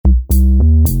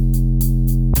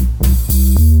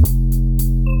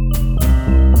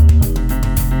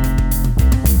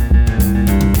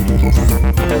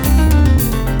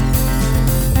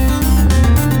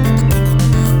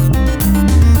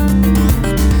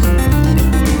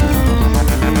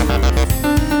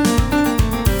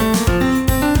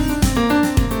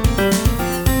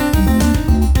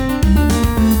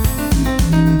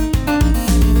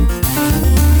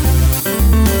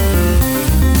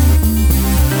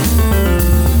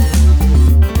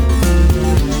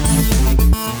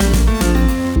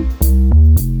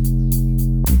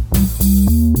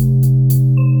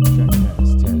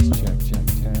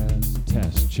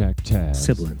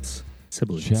Sibilance.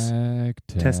 Check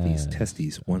test.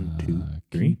 Testes. 1, 2,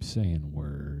 3. Keep saying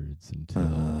words until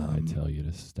I tell you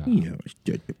to stop. You're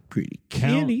pretty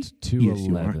Count canny. to Yes,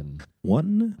 you are. 11.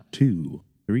 1, 2,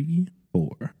 3,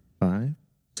 4, 5,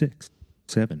 6,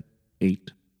 7,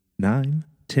 8, 9,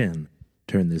 10.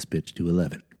 Turn this bitch to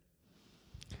 11.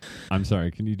 I'm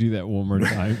sorry. Can you do that one more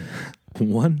time?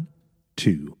 1,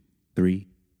 2, 3,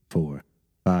 4,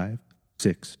 5,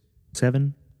 6,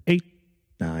 7, 8,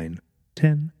 9,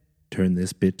 10. Turn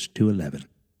this bitch to 11.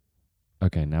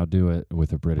 Okay, now do it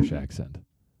with a British accent.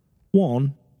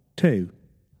 1, 2,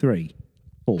 3,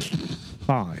 4,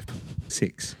 5,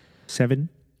 6, 7,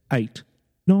 8,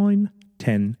 9,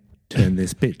 10. Turn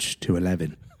this bitch to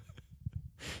 11.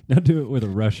 Now do it with a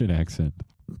Russian accent.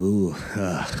 Ooh,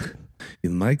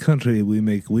 in my country, we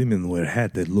make women wear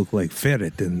hats that look like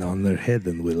ferret and on their head,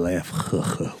 and we laugh.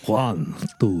 1,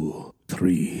 2,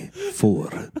 3,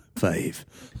 4, 5,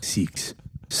 6,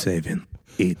 7,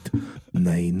 8,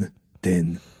 9,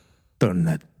 10. Turn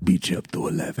that bitch up to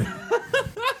 11.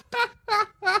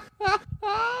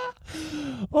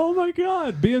 Oh my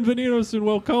God. Bienvenidos and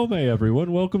welcome,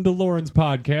 everyone. Welcome to Lauren's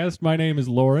podcast. My name is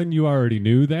Lauren. You already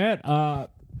knew that.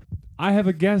 I have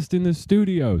a guest in the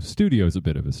studio. Studio's a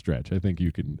bit of a stretch. I think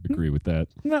you can agree with that.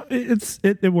 No,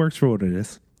 it works for what it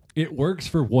is. It works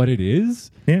for what it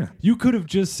is? Yeah. You could have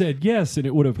just said yes and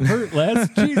it would have hurt less.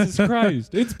 Jesus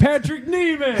Christ. It's Patrick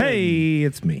Neiman. Hey,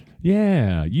 it's me.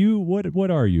 Yeah. You,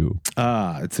 what are you?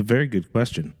 It's a very good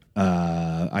question.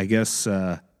 I guess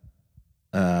a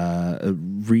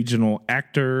regional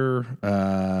actor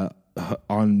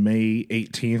on May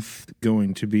 18th,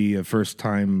 going to be a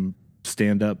first-time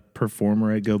stand-up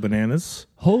performer at Go Bananas.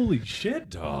 Holy shit,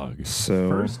 dog. So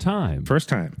First time.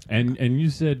 And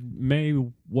you said May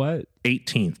what?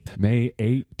 18th. May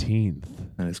 18th.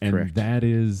 That is and correct. That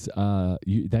is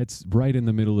that's right in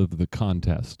the middle of the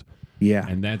contest. Yeah.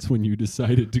 And that's when you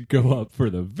decided to go up for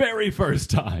the very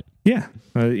first time. Yeah.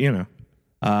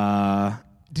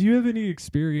 Do you have any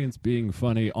experience being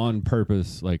funny on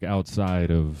purpose, like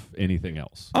outside of anything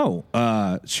else? Oh,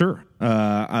 sure.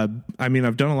 I mean,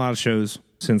 I've done a lot of shows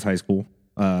since high school,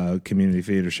 community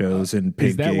theater shows and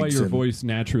paid gigs. Is that why your and voice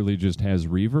naturally just has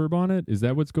reverb on it? Is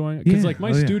that what's going on? Because Yeah.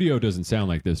 my studio doesn't sound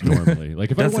like this normally.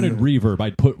 Like if I wanted reverb,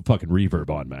 I'd put fucking reverb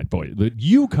on my voice. But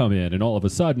you come in and all of a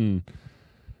sudden...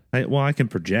 I can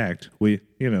project. We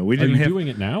didn't Are you have... doing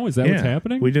it now? Is that what's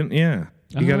happening? We didn't, yeah.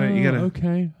 You gotta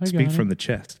okay. I speak got from the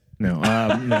chest. No,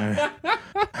 no.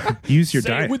 Use your Say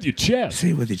diet. it with your chest. Say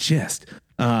it with your chest.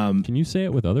 Can you say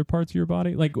it with other parts of your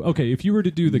body? Like, okay, if you were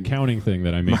to do the counting thing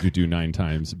that I made you do 9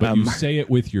 times, but you say it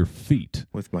with your feet.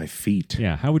 With my feet.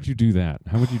 Yeah, how would you do that?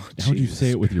 How would you say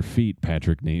it with your feet,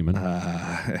 Patrick Neiman?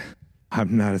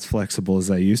 I'm not as flexible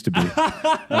as I used to be.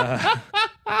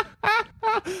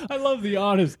 I love the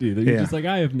honesty that you're just like,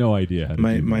 I have no idea how to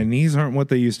do My knees aren't what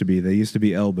they used to be. They used to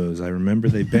be elbows. I remember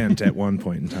they bent at one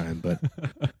point in time, but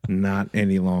not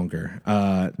any longer.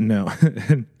 No.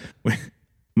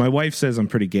 My wife says I'm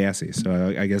pretty gassy,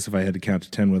 so I guess if I had to count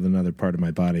to 10 with another part of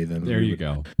my body, then... There you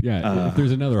go. Yeah, if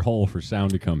there's another hole for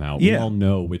sound to come out, we all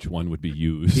know which one would be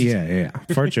used. Yeah.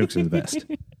 Fart jokes are the best.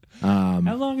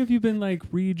 How long have you been, like,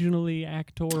 regionally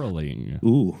actoraling?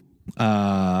 Ooh.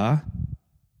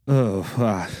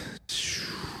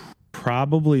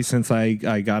 Probably since I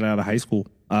got out of high school.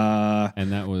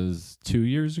 And that was 2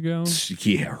 years ago?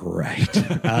 Yeah, right.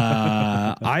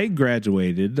 I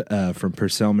graduated from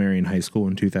Purcell Marion High School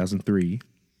in 2003.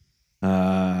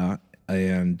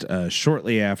 And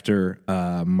shortly after,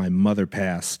 my mother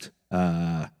passed.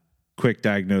 Quick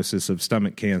diagnosis of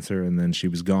stomach cancer, and then she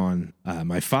was gone.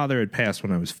 My father had passed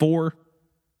when I was 4.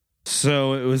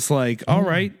 So it was like, all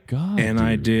right. God, and dude.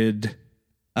 I did...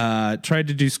 tried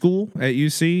to do school at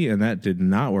UC, and that did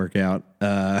not work out.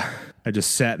 I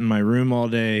just sat in my room all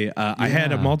day. I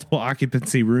had a multiple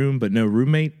occupancy room, but no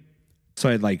roommate. So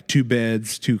I had like 2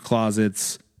 beds, 2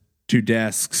 closets, 2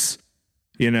 desks,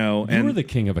 You were the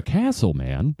king of a castle,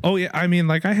 man. Oh yeah. I mean,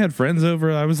 like I had friends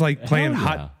over. I was like playing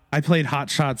Hell yeah. I played Hot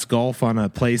Shots Golf on a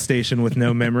PlayStation with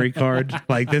no memory card.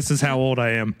 Like, this is how old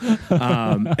I am.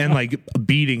 And like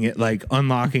beating it, like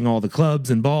unlocking all the clubs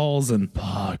and balls and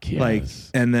Fuck yes. like,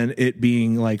 and then it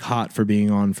being like hot for being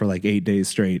on for like 8 days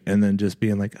straight. And then just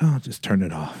being like, oh, just turn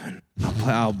it off and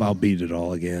I'll beat it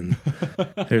all again.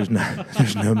 There's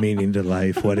no meaning to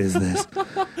life. What is this?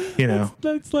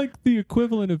 That's like the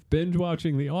equivalent of binge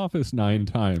watching The Office 9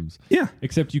 times. Yeah.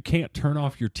 Except you can't turn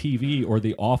off your TV or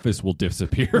The Office will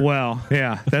disappear. Well,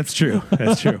 yeah, that's true.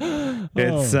 That's true.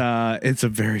 It's a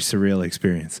very surreal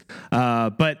experience.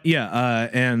 But yeah,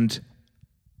 and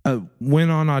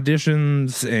Went on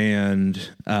auditions, and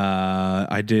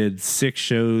I did 6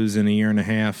 shows in a year and a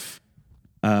half.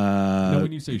 Now,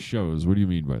 when you say shows, what do you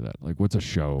mean by that? Like, what's a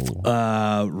show?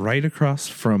 Right across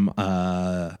from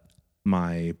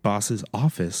my boss's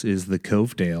office is the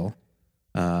Covedale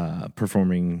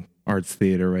Performing Arts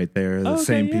Theater right there. The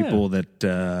same people that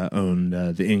owned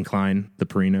the Incline, the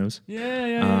Perinos.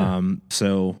 Yeah.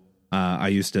 So I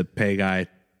used to pay a guy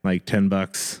like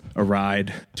 $10 a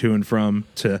ride to and from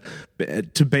to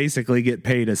basically get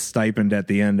paid a stipend at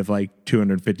the end of like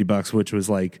 $250, which was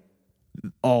like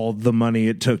all the money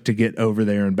it took to get over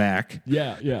there and back.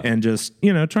 Yeah. And just,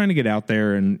 trying to get out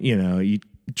there and, you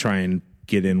try and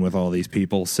get in with all these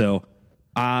people. So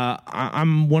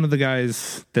I'm one of the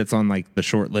guys that's on like the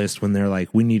short list when they're like,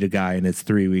 we need a guy and it's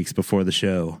 3 weeks before the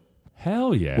show.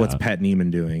 Hell yeah. What's Pat Neiman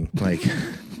doing? Like,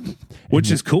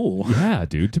 which is cool. Yeah,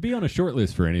 dude. To be on a short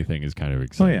list for anything is kind of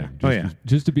exciting.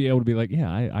 Just to be able to be like,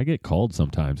 I get called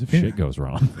sometimes if shit goes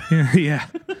wrong. Yeah.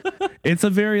 It's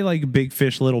a very like big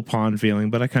fish, little pond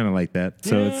feeling, but I kind of like that.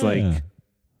 So it's like,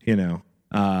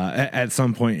 at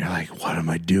some point you're like, what am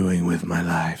I doing with my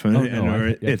life?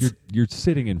 You're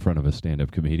sitting in front of a stand-up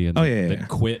comedian that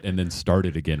quit and then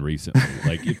started again recently.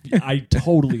 Like, I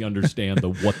totally understand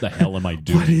what the hell am I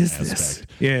doing? What is this?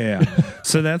 Yeah.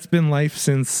 So that's been life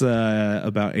since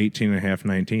about 18 and a half,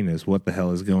 19 is what the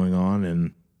hell is going on.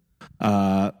 And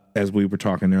as we were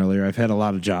talking earlier, I've had a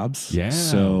lot of jobs. Yeah.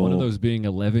 So one of those being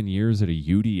 11 years at a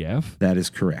UDF. That is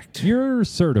correct. You're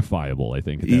certifiable, I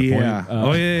think, at that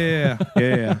point.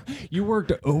 Yeah. You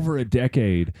worked over a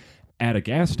decade at a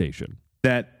gas station.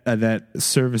 That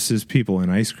services people in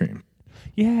ice cream.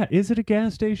 Yeah. Is it a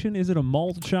gas station? Is it a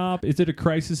malt shop? Is it a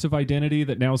crisis of identity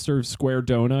that now serves square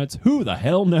donuts? Who the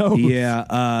hell knows?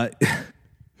 Yeah.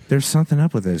 There's something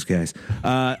up with those guys.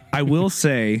 I will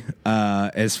say,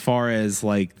 as far as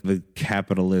like the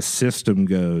capitalist system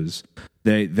goes,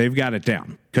 they've got it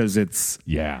down because it's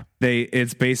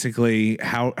basically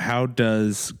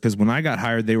because when I got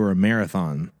hired, they were a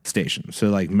Marathon station. So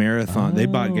like Marathon, they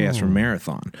bought gas from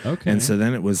Marathon. Okay. And so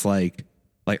then it was like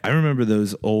I remember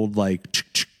those old like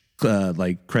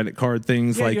credit card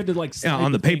things you had to,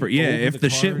 on the paper. Yeah. If the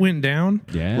shit went down,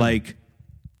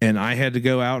 and I had to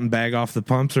go out and bag off the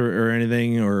pumps or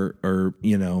anything or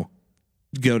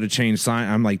go to change sign.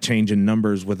 I'm like changing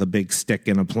numbers with a big stick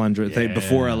and a plunger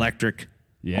before electric,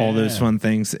 all those fun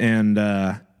things. And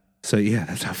so,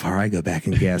 that's how far I go back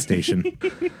in gas station.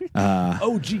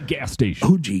 OG gas station.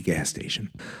 OG gas station.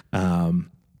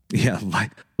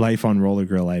 Life on roller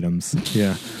grill items.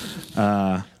 Yeah.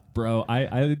 Bro,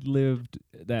 I lived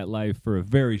that life for a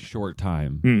very short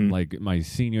time. Like my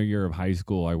senior year of high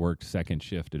school, I worked second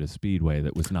shift at a speedway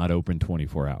that was not open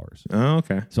 24 hours. Oh,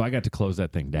 okay. So I got to close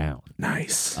that thing down.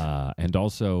 Nice. And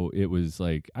also it was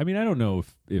like, I mean, I don't know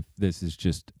if this is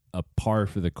just a par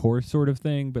for the course sort of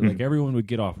thing, but like everyone would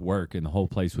get off work and the whole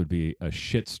place would be a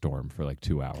shitstorm for like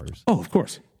 2 hours. Oh, of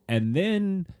course. And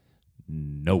then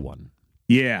no one.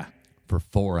 Yeah. For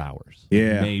 4 hours.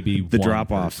 Yeah. Maybe the one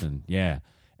drop off. person. Yeah.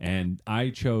 And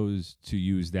I chose to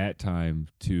use that time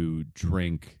to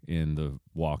drink in the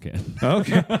walk-in.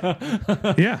 Okay.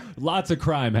 Yeah. Lots of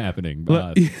crime happening.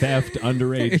 Theft,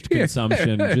 underage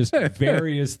consumption, just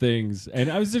various things.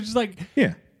 And I was just like,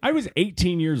 I was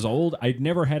 18 years old. I'd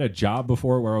never had a job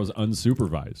before where I was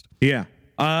unsupervised. Yeah.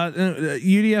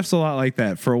 UDF's a lot like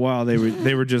that. For a while,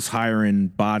 they were just hiring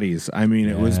bodies. I mean,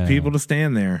 it was people to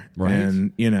stand there. Right.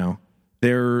 And,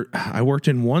 I worked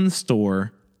in one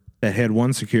store that had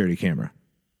one security camera,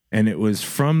 and it was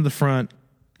from the front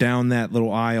down that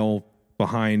little aisle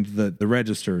behind the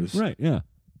registers. Right, yeah.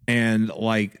 And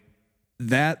like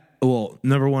that, well,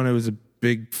 number one, it was a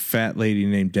big fat lady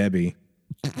named Debbie,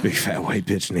 big fat white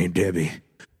bitch named Debbie,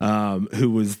 who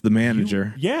was the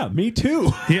manager. Me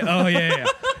too. Yeah.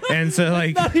 And so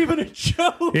like, not even a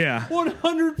joke. Yeah.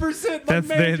 100%. That's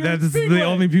the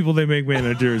only people they make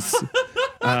managers.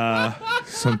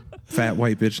 Some fat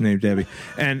white bitch named Debbie.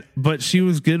 But she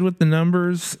was good with the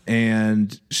numbers,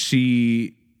 and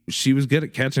she was good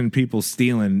at catching people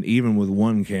stealing even with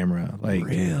one camera. Like,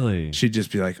 really? She'd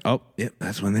just be like, oh, yep,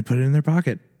 that's when they put it in their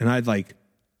pocket. And I'd like,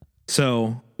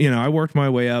 so, I worked my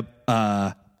way up.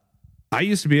 I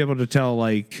used to be able to tell,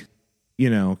 like,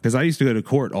 because I used to go to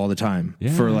court all the time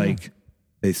for like,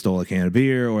 they stole a can of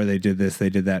beer or they did this,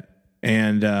 they did that.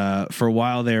 And for a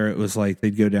while there, it was like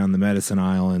they'd go down the medicine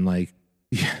aisle and like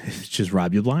Yeah, it's just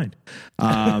rob you blind.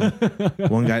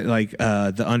 One guy, like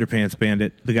the Underpants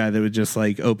Bandit, the guy that would just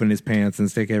like open his pants and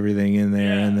stick everything in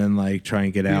there and then like try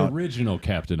and get The out. original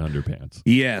Captain Underpants.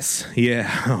 Yes.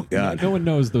 Yeah. Oh God. No one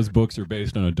knows those books are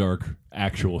based on a dark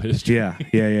actual history.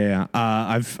 Yeah.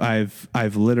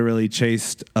 I've literally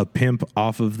chased a pimp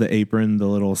off of the apron, the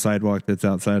little sidewalk that's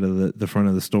outside of the front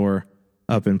of the store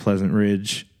up in Pleasant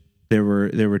Ridge. There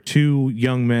were two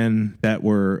young men that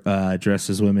were dressed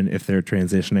as women. If they're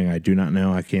transitioning, I do not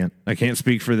know. I can't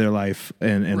speak for their life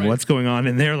and Right. what's going on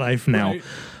in their life now.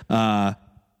 Right.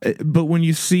 But when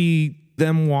you see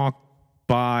them walk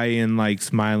by and like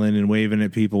smiling and waving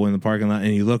at people in the parking lot,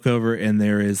 and you look over and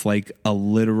there is like a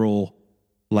literal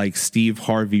like Steve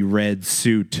Harvey red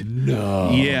suit.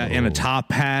 No. Yeah, and a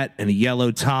top hat and a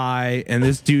yellow tie, and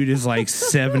this dude is like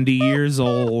 70 years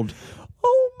old.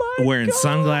 Oh my Wearing God.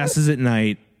 sunglasses at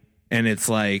night, and it's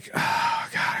like, oh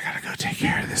God, I gotta go take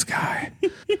care of this guy.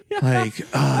 Like,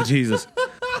 oh Jesus.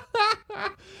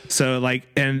 So like,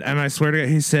 and I swear to God,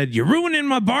 he said, "You're ruining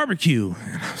my barbecue."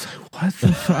 And I was like, "What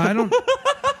the fuck?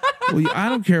 I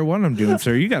don't care what I'm doing,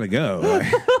 sir. You gotta go.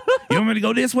 Like, you want me to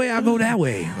go this way? I'll go that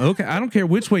way. Okay, I don't care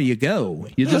which way you go.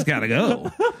 You just gotta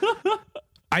go."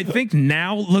 I think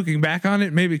now, looking back on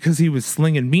it, maybe because he was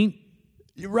slinging meat.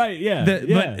 Right, yeah.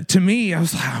 But to me, I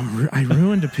was like, I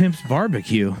ruined a pimp's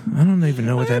barbecue. I don't even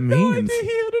know what that No means. idea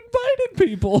he had invited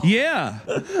people. Yeah.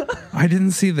 I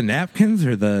didn't see the napkins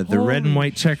or the red and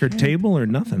white checkered table or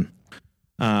nothing.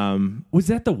 Was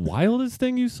that the wildest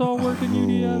thing you saw working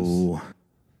UDFs? Oh,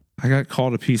 I got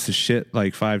called a piece of shit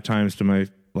like 5 times to my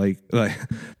like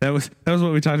that was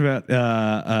what we talked about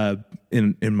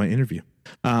in my interview.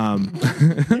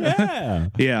 Yeah.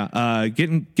 Yeah,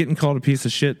 getting called a piece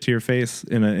of shit to your face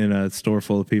in a store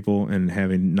full of people and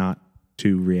having not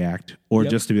to react or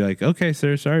just to be like, okay,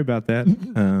 sir, sorry about that.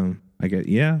 I get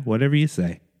whatever you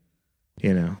say.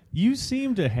 You know, You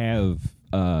seem to have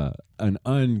an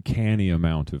uncanny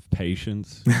amount of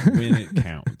patience when it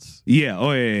counts. yeah,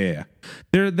 oh yeah.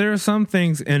 There are some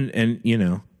things, and you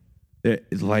know,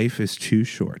 life is too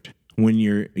short. When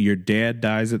your dad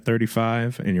dies at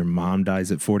 35 and your mom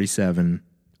dies at 47.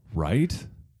 Right?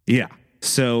 Yeah.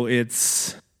 So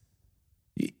it's,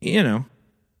 you know,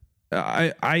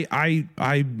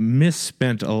 I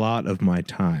misspent a lot of my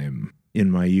time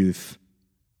in my youth,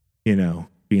 you know,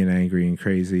 being angry and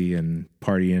crazy and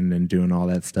partying and doing all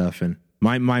that stuff. And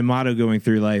my motto going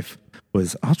through life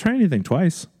was, I'll try anything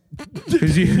twice.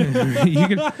 Because you can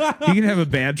have a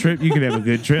bad trip, you can have a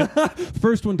good trip.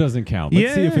 First one doesn't count.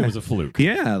 Let's see if it was a fluke.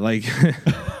 Yeah, like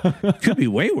could be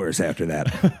way worse after that.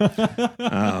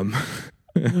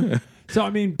 So, I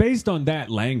mean, based on that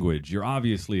language, you're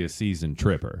obviously a seasoned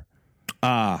tripper.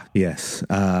 Yes.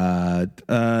 I've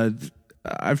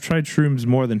tried shrooms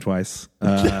more than twice.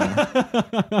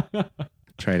 Tried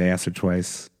acid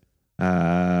twice.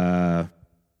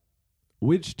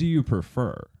 Which do you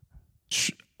prefer?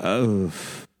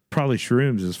 Probably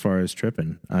shrooms as far as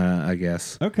tripping, I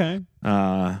guess. Okay.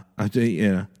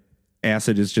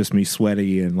 Acid is just me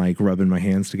sweaty and like rubbing my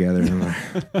hands together and like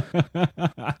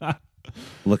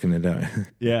looking at it.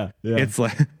 Yeah. It's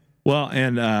like, well,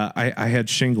 and I had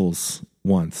shingles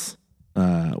once,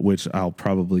 which I'll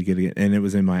probably get again, and it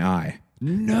was in my eye.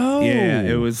 No. Yeah,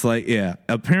 it was like,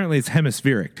 apparently it's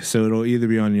hemispheric, so it'll either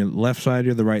be on your left side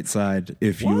or the right side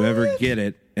if you ever get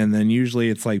it. And then usually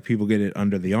it's like people get it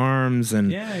under the arms,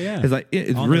 and it's like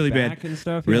it's On really the back bad and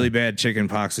stuff, really bad chicken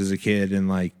pox as a kid, and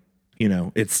like, you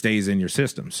know, it stays in your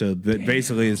system. So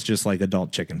basically it's just like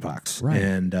adult chicken pox. Right.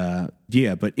 And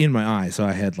but in my eye, so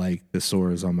I had like the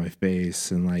sores on my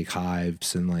face and like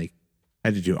hives, and like I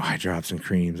had to do eye drops and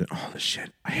creams and all this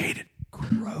shit. I hate it.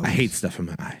 Gross. I hate stuff in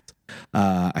my eyes.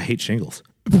 I hate shingles.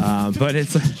 But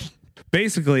it's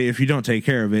basically, if you don't take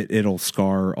care of it, it'll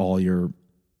scar all your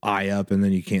eye up, and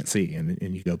then you can't see, and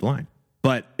you go blind.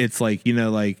 But it's like, you know,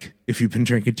 like if you've been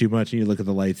drinking too much and you look at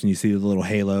the lights and you see the little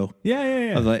halo.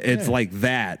 Yeah. It's like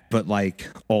that, but like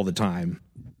all the time.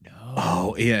 No.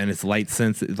 Oh, yeah. And it's light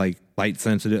sensitive.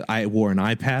 I wore an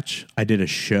eye patch. I did a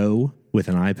show with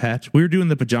an eye patch. We were doing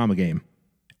the pajama game.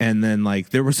 And then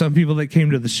like there were some people that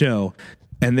came to the show,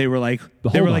 and they were like,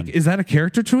 is that a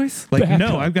character choice? Like, Back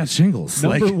no, up. I've got shingles.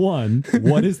 Number like, one,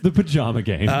 what is the pajama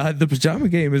game? the pajama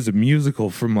game is a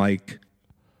musical from like,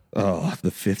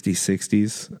 the 50s,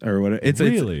 60s or whatever.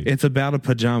 It's about a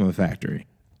pajama factory.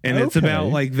 And it's about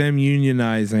like them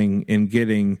unionizing and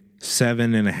getting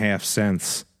 7.5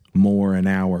 cents more an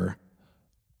hour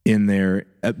in there,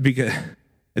 because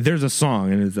there's a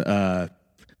song, and it's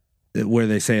where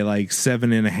they say like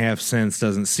 7.5 cents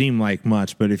doesn't seem like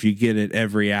much, but if you get it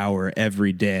every hour,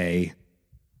 every day,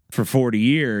 for 40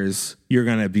 years, you're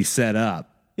going to be set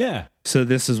up. Yeah. So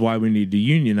this is why we need to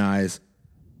unionize.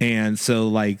 And so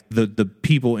like the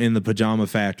people in the pajama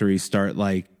factory start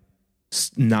like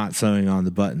not sewing on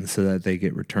the buttons so that they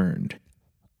get returned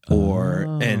or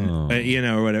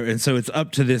or whatever. And so it's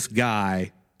up to this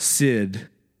guy, Sid,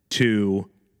 to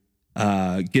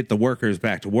get the workers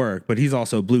back to work, but he's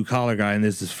also a blue collar guy, and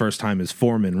this is his first time as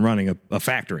foreman running a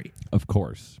factory. Of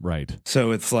course, right.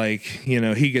 So it's like,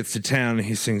 he gets to town and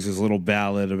he sings his little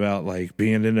ballad about like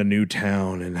being in a new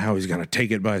town and how he's going to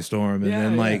take it by storm.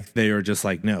 And then they are just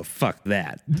like, no, fuck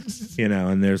that.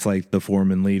 And there's like the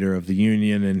foreman leader of the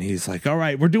union, and he's like, all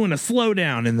right, we're doing a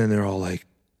slowdown. And then they're all like,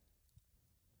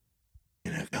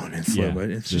 going in slow, but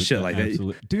it's just shit like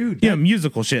that. Dude.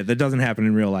 Musical shit that doesn't happen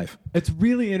in real life. It's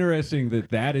really interesting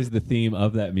that is the theme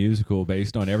of that musical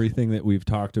based on everything that we've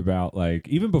talked about, like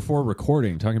even before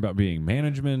recording, talking about being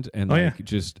management and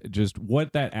just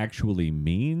what that actually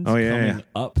means coming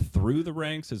up through the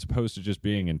ranks as opposed to just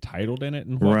being entitled in it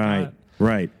and whatnot.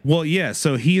 Right. Well, yeah,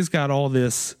 so he's got all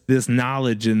this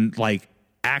knowledge and like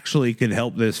actually could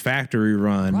help this factory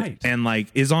run and like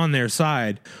is on their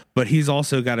side, but he's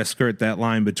also got to skirt that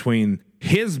line between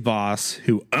his boss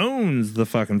who owns the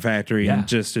fucking factory and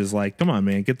just is like, come on,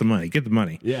 man, get the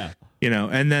money. Yeah.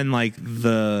 And then like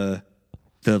the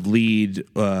lead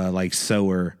like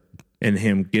sewer and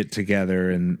him get together,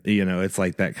 and it's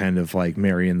like that kind of like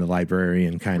Mary and the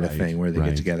Librarian kind of thing where they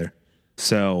get together.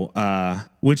 So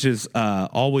which is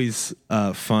always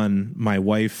fun. My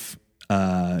wife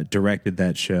directed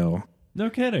that show. No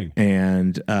kidding.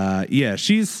 And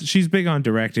she's big on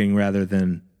directing rather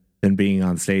than being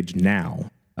on stage now.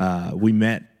 We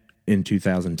met in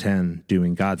 2010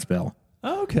 doing Godspell.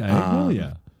 Okay. Hell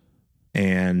yeah.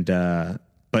 And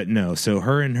but no, so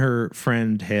her and her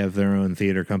friend have their own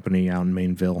theater company out in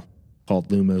Mainville called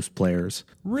Lumos Players.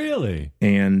 Really?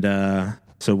 And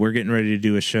so we're getting ready to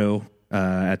do a show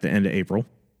at the end of April.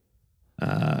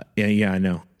 I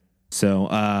know. So,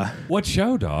 what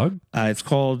show, dog? It's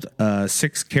called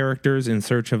 6 Characters in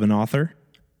Search of an Author.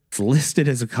 It's listed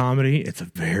as a comedy. It's a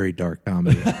very dark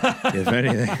comedy, if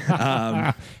anything.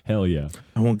 Hell yeah.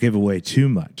 I won't give away too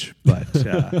much, but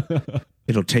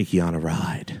it'll take you on a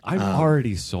ride. I'm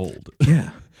already sold.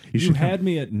 Yeah. You had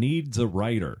me at needs a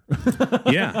writer.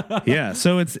 Yeah.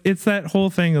 So it's that whole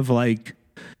thing of like,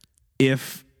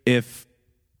 if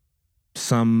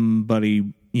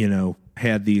somebody,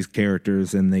 had these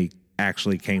characters and they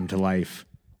actually came to life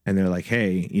and they're like,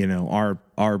 hey,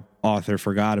 our author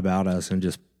forgot about us and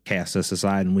just cast us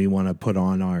aside, and we want to put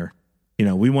on our,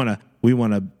 we want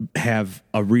to have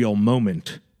a real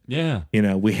moment. Yeah.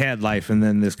 We had life and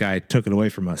then this guy took it away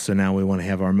from us. So now we want to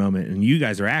have our moment, and you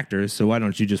guys are actors. So why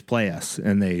don't you just play us?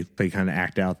 And they kind of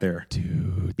act out there.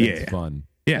 Dude, that's fun.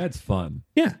 Yeah. That's fun.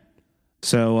 Yeah.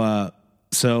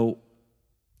 So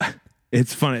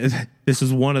it's funny. This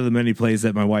is one of the many plays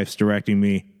that my wife's directing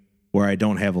me where I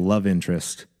don't have a love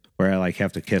interest, where I like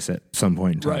have to kiss at some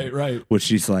point in time. Right. Which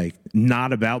she's like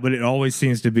not about, but it always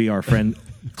seems to be our friend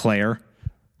Claire.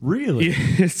 Really?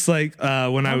 It's like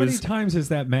How many times has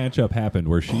that matchup happened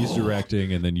where she's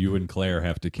directing and then you and Claire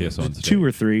have to kiss on stage? 2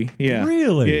 or 3. Yeah.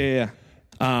 Really? Yeah.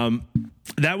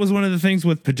 That was one of the things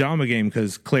with Pajama Game,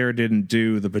 because Claire didn't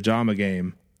do the Pajama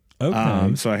Game.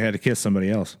 Okay. So I had to kiss somebody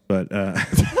else, but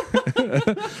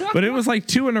but it was like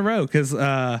 2 in a row because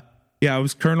I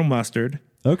was Colonel Mustard.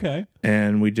 Okay.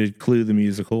 And we did Clue the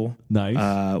musical.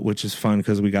 Nice. Which is fun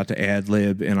because we got to ad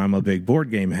lib, and I'm a big board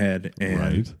game head,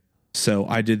 and so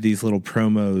I did these little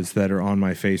promos that are on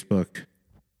my Facebook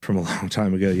from a long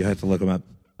time ago. You have to look them up.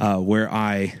 Where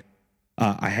I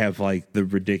have like the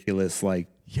ridiculous like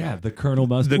the Colonel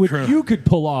Mustard, which you could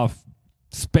pull off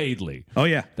spadely. Oh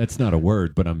yeah, that's not a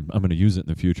word, but I'm going to use it in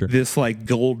the future. This like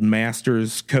gold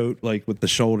master's coat, like with the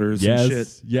shoulders and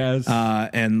shit. Yes.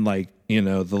 And like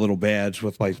the little badge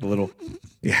with like the little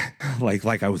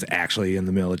like I was actually in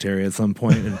the military at some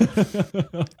point.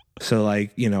 And so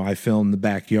like I film the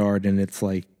backyard, and it's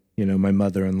like my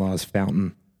mother-in-law's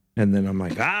fountain, and then I'm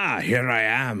like, here I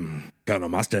am, Colonel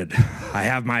Mustard. I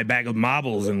have my bag of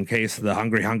marbles in case the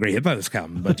hungry hippos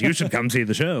come, but you should come see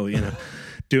the show.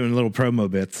 Doing little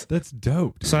promo bits. That's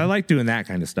dope. Dude. So I like doing that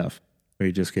kind of stuff where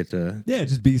you just get to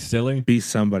just be silly, be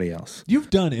somebody else. You've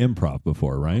done improv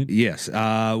before, right? Yes.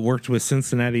 Worked with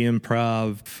Cincinnati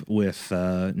Improv, with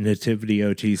Nativity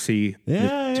OTC,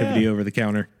 Nativity Over the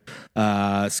Counter,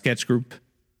 sketch group.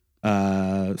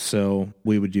 So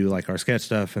we would do like our sketch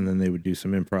stuff, and then they would do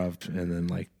some improv, and then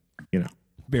like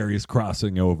various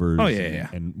crossing overs. Oh yeah.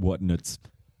 And whatnots.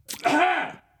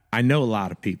 I know a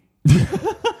lot of people.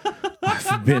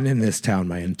 I've been in this town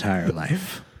my entire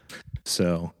life.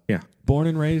 So, yeah. Born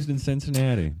and raised in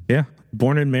Cincinnati. Yeah.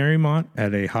 Born in Marymount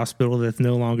at a hospital that's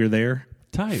no longer there.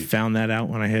 Tight. Found that out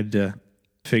when I had to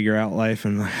figure out life.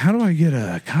 And how do I get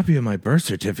a copy of my birth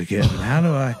certificate? And how do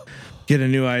I get a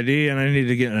new ID? And I need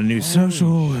to get a new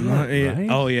social. Shit, And right?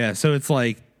 oh, yeah. So it's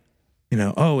like,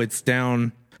 it's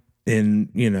down in,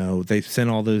 they sent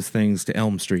all those things to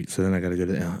Elm Street. So then I got to go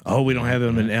to Elm. Oh, we don't have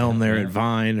them in Elm there at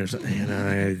Vine or something. I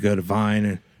got to go to Vine.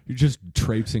 And You're just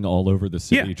traipsing all over the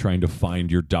city trying to find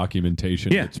your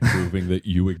documentation that's proving that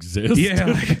you exist. Yeah.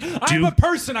 Like, I'm a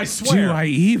person, I swear. do I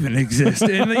even exist?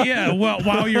 And well,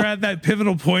 while you're at that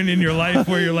pivotal point in your life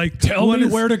where you're like, Tell me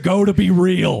where to go to be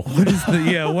real. what is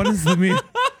the mean?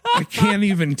 I can't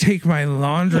even take my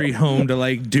laundry home to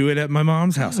like do it at my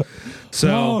mom's house.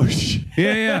 So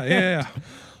yeah.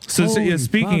 So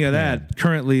speaking of that,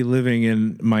 currently living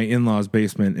in my in-laws'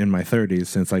 basement in my 30s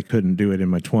since I couldn't do it in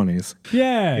my 20s.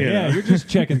 Yeah. You're just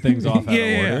checking things off out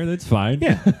of order. That's fine.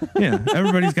 Yeah.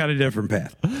 Everybody's got a different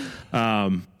path.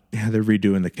 They're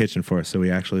redoing the kitchen for us, so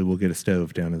we actually will get a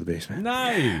stove down in the basement.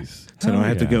 Nice. So I don't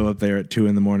have to go up there at 2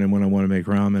 a.m. when I want to make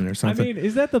ramen or something. I mean,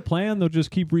 is that the plan? They'll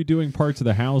just keep redoing parts of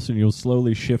the house, and you'll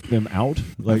slowly shift them out.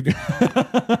 Like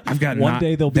I've got one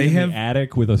day they'll be in the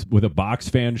attic with a box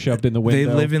fan shoved in the window.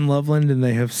 They live in Loveland, and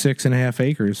they have 6.5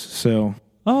 acres. So.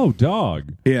 Oh,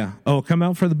 dog. Yeah. Oh, come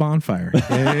out for the bonfire.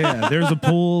 Yeah. There's a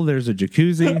pool. There's a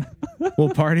jacuzzi.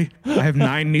 We'll party. I have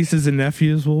 9 nieces and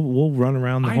nephews. We'll run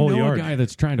around the whole yard. I know a guy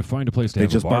that's trying to find a place to They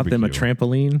have just a bought them a barbecue.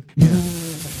 trampoline.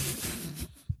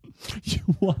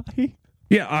 Why?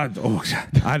 Yeah.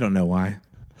 I don't know why.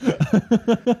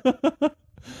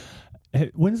 Hey,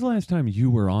 when's the last time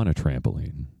you were on a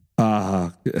trampoline?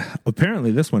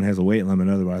 Apparently this one has a weight limit.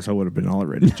 Otherwise, I would have been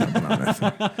already jumping on it.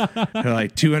 They're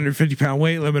like 250-pound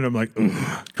weight limit. I'm like,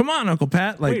 come on, Uncle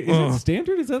Pat. Like, Wait, is it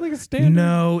standard? Is that like a standard?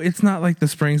 No, it's not like the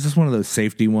springs. It's one of those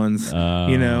safety ones.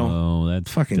 Oh,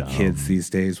 that's fucking dumb. kids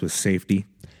these days with safety.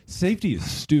 Safety is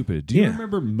stupid. Do you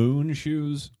remember moon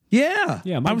shoes? Yeah.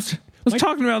 Yeah. I was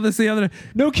talking about this the other day.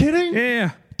 No kidding?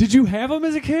 Yeah. Did you have them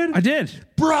as a kid? I did.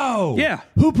 Bro! Yeah.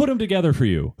 Who put them together for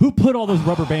you? Who put all those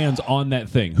rubber bands on that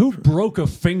thing? Who broke a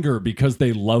finger because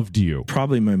they loved you?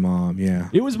 Probably my mom, yeah.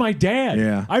 It was my dad.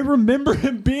 Yeah. I remember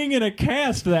him being in a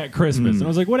cast that Christmas. And I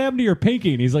was like, what happened to your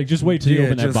pinky? And he's like, just wait till you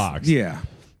open that box. Yeah.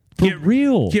 For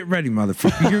real. Get ready,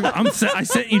 motherfucker. I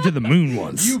sent you to the moon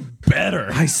once. You better.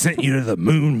 I sent you to the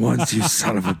moon once, you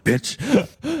son of a bitch.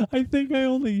 I think I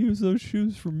only used those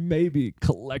shoes for maybe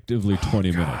collectively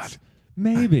 20 minutes.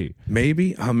 Maybe.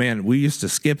 Oh, man. We used to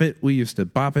skip it. We used to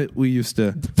bop it. We used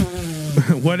to...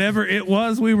 whatever it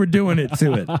was, we were doing it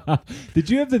to it. Did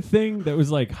you have the thing that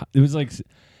was like... It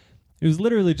was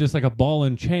literally just like a ball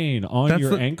and chain on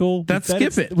your ankle. That's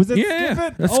Skip It. Was that Yeah,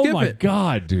 Skip It? that's Oh Skip my It.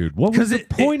 God, dude. What was the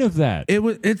point of that?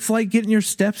 It's like getting your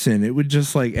steps in. It would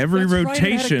just like every That's right,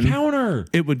 rotation... it had a counter.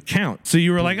 It would count. So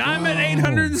you were like, I'm at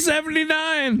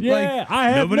 879. Yeah, like, I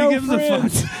have nobody no gives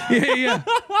friends. a fuck. Yeah.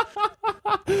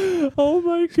 Oh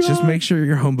my God. Just make sure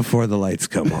you're home before the lights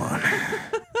come on.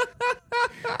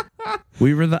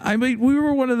 We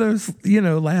were one of those,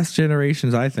 last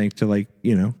generations, I think, to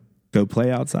go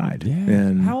play outside. Yeah.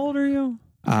 And how old are you?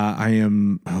 I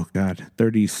am,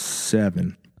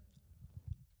 37.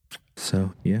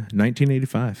 So, yeah,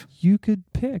 1985. You could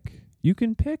pick. You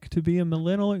can pick to be a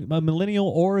millennial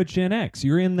or a Gen X.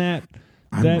 You're in that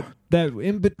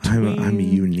in between. I'm a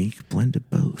unique blend of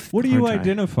both. What do you aren't I?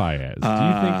 identify as? Do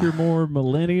you think you're more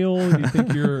millennial? Do you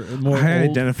think you're more I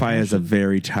old identify as a fashioned?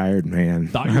 very tired man.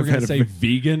 Thought you were going to say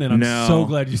vegan, and I'm No. so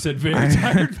glad you said very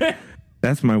tired man.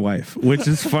 That's my wife, which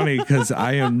is funny because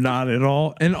I am not at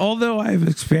all. And although I've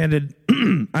expanded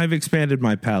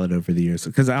my palate over the years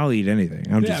because I'll eat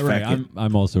anything. I'm just right. fat kid.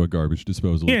 I'm also a garbage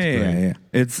disposal. Yeah.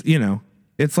 It's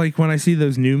it's like when I see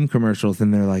those Noom commercials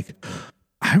and they're like,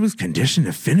 I was conditioned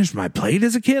to finish my plate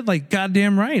as a kid. Like,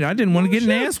 goddamn right, I didn't want to get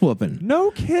an ass whooping. No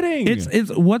kidding.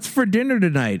 It's what's for dinner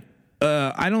tonight.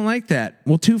 I don't like that.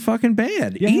 Well, too fucking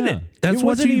bad. Yeah. Eat it. That's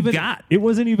what you got. It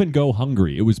wasn't even go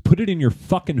hungry. It was put it in your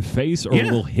fucking face or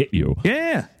we'll hit you.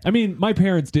 Yeah. I mean, my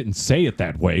parents didn't say it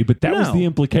that way, but that was the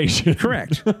implication.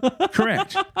 Correct.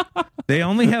 They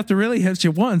only have to really hit you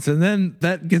once, and then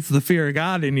that gets the fear of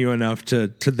God in you enough to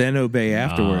then obey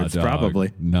afterwards, dog.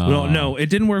 probably. Nah. Well, no, it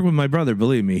didn't work with my brother,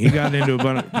 believe me. He got into a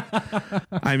bunch of...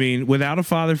 I mean, without a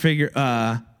father figure...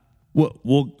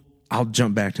 I'll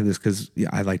jump back to this because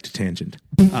I like to tangent.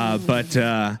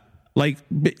 Like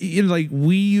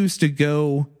we used to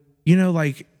go,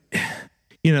 like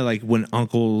when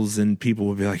uncles and people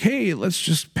would be like, hey, let's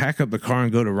just pack up the car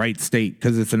and go to Wright State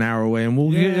because it's an hour away and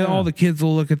we'll get all the kids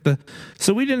will look at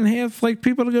so we didn't have like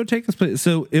people to go take us.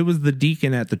 So it was the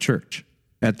deacon at the church.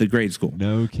 at the grade school.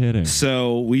 No kidding.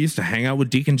 So we used to hang out with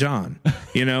Deacon John,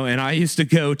 and I used to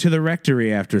go to the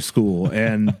rectory after school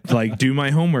and like do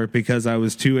my homework because I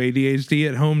was too ADHD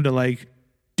at home to like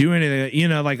do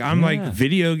anything. I'm like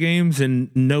video games and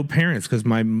no parents because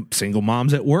my single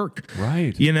mom's at work.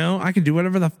 Right. I can do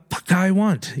whatever the fuck I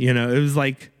want. It was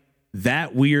like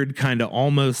that weird kind of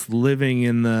almost living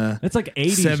in the it's like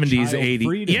 80s 70s, child 80s.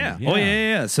 freedom. Yeah. Oh,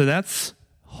 yeah. So that's...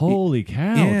 Holy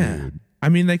cow, dude. I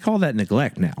mean, they call that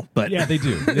neglect now, but yeah, they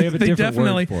do. They have a different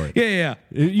word for it. Yeah.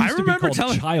 It used I to remember be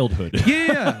called childhood.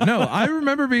 Yeah. No, I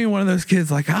remember being one of those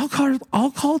kids like, I'll call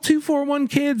 241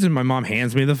 kids, and my mom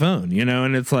hands me the phone,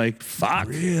 and it's like, fuck.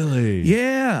 Really?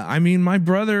 Yeah. I mean, my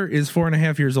brother is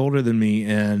 4.5 years older than me,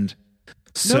 and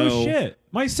so... No shit.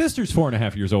 My sister's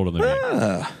 4.5 years older than me.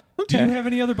 Okay. Do you have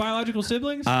any other biological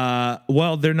siblings?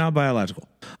 Well, they're not biological.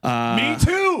 Me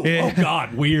too. Yeah. Oh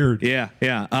God, weird. Yeah.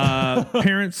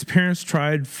 Parents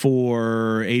tried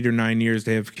for 8 or 9 years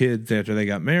to have kids after they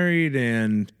got married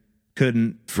and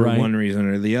couldn't for one reason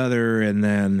or the other, and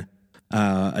then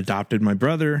adopted my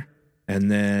brother, and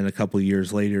then a couple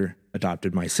years later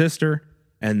adopted my sister,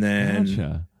 and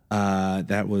then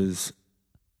that was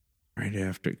right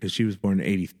after because she was born in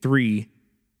 '83.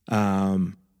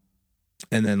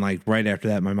 And then, like, right after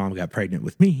that, my mom got pregnant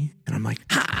with me. And I'm like,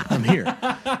 ha, I'm here.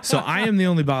 So I am the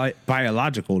only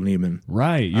biological Neiman.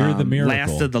 Right. You're the miracle.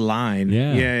 Last of the line.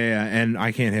 Yeah. Yeah. And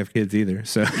I can't have kids either.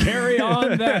 So carry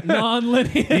on that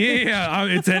non-lineage. Yeah.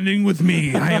 It's ending with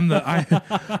me.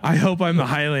 I hope I'm the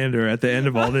Highlander at the end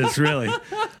of all this, really.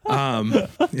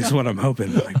 Is what I'm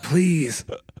hoping. Like, please.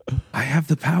 I have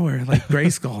the power, like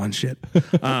Grayskull and shit.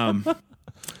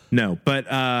 No. But,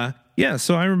 yeah.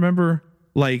 So I remember,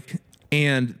 like...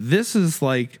 And this is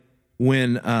like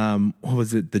when, what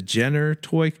was it, the Jenner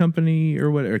Toy Company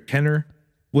or Kenner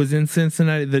was in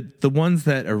Cincinnati. The ones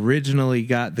that originally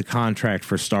got the contract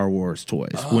for Star Wars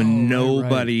toys when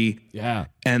nobody,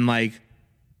 and like,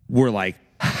 were like,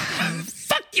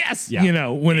 fuck yes,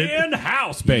 when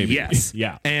in-house, baby. Yes.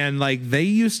 Yeah. And like, they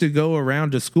used to go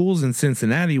around to schools in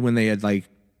Cincinnati when they had like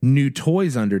new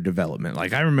toys under development.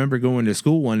 Like, I remember going to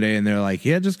school one day and they're like,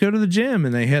 yeah, just go to the gym.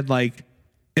 And they had like,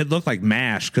 it looked like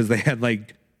MASH because they had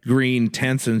like green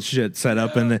tents and shit set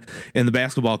up in the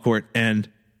basketball court,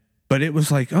 but it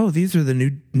was like, oh, these are the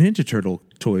new Ninja Turtle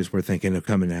toys we're thinking of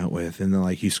coming out with, and then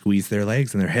like you squeeze their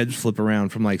legs and their heads flip around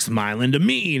from like smiling to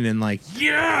mean, and like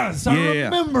yes, I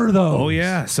remember those. Oh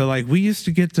yeah, so like we used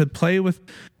to get to play with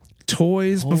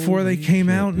toys before they came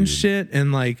out and shit,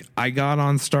 and like I got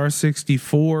on Star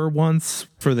 64 once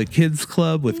for the kids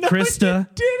club with Krista.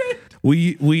 You did it.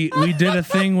 We did a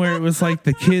thing where it was like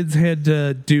the kids had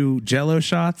to do Jello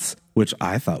shots, which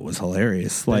I thought was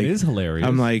hilarious. Like, it is hilarious.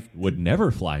 I'm like, would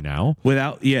never fly now.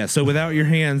 So without your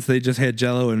hands, they just had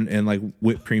Jello and like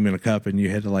whipped cream in a cup, and you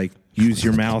had to like use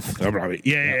your mouth.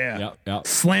 Yeah.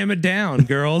 Slam it down,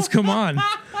 girls. Come on.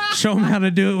 Show them how to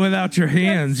do it without your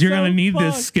hands. You're going to need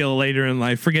this skill later in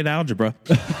life. Forget algebra.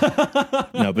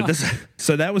 No, but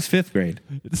so that was 5th grade.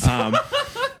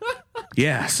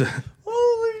 Yeah. So,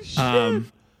 holy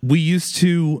shit. We used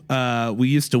to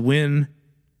win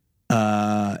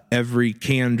every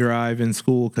can drive in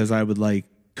school because I would like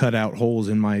cut out holes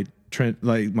in my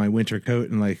my winter coat,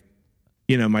 and like,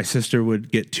 my sister would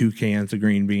get 2 cans of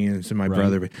green beans and my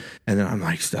brother, and then I'm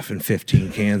like stuffing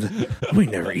 15 cans. We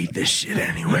never eat this shit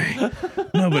anyway.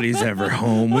 Nobody's ever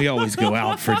home. We always go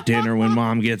out for dinner when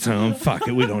mom gets home. Fuck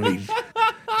it. We don't eat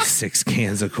 6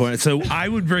 cans of corn. So I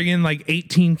would bring in like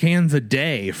 18 cans a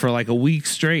day for like a week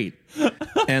straight.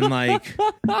 And like,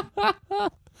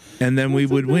 and then we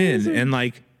would win. And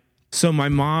like, so my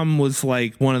mom was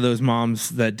like one of those moms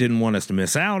that didn't want us to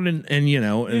miss out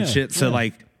and shit. So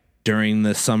like during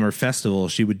the summer festival,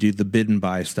 she would do the bid and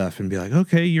buy stuff and be like,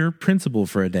 okay, you're principal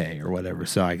for a day or whatever.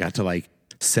 So I got to like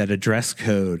set a dress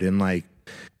code and like,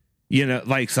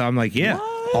 so I'm like, yeah.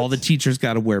 What? All the teachers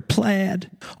got to wear plaid.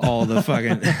 All the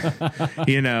fucking,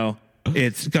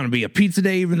 it's going to be a pizza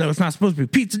day, even though it's not supposed to be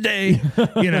pizza day,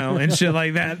 and shit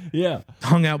like that. Yeah.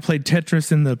 Hung out, played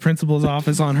Tetris in the principal's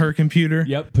office on her computer.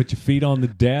 Yep. Put your feet on the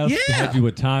desk. Yeah. Had you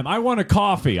a time. I want a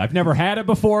coffee. I've never had it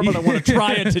before, but I want to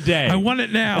try it today. I want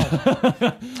it now.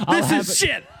 This is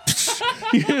shit.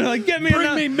 Like,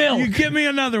 Bring me milk. You give me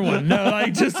another one. No,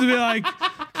 like, just to be like,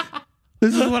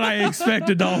 this is what I expect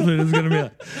a dolphin is going to be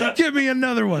like. Give me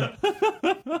another one.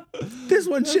 This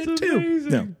one's shit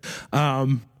amazing. too.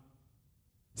 No.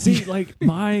 See, like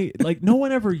no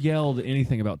one ever yelled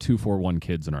anything about 241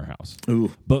 kids in our house.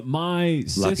 Ooh. But my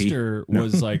Lucky. sister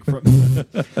was like,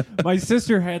 my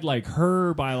sister had like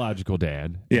her biological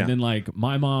dad, Yeah. and then like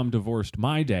my mom divorced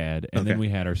my dad, and then Okay. we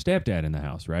had our stepdad in the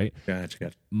house, right?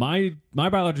 Gotcha. My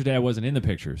biological dad wasn't in the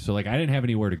picture, so like I didn't have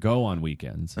anywhere to go on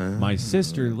weekends. My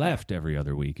sister left every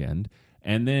other weekend.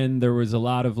 And then there was a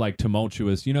lot of like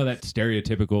tumultuous, that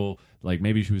stereotypical, like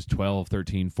maybe she was 12,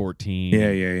 13, 14.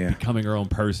 Yeah. Becoming her own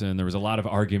person. There was a lot of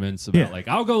arguments about like,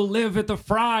 I'll go live at the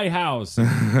Fry house.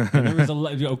 And there was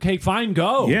okay, fine,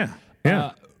 go. Yeah.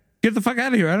 Get the fuck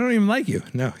out of here. I don't even like you.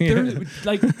 No.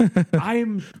 Like,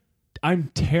 I'm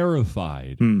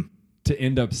terrified to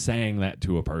end up saying that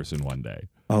to a person one day.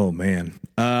 Oh, man.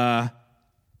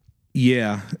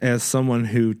 Yeah, as someone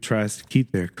who tries to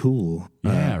keep their cool,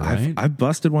 Yeah, right? I've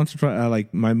busted once or twice.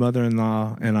 Like my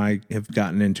mother-in-law and I have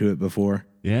gotten into it before.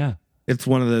 Yeah. It's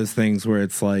one of those things where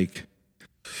it's like,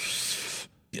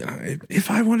 if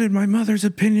I wanted my mother's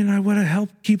opinion, I would have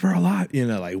helped keep her alive.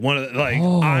 Like one of the, like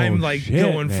I'm like shit,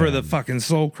 going for man. the fucking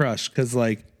soul crush because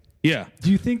like yeah.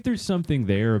 Do you think there's something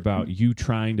there about you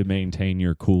trying to maintain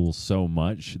your cool so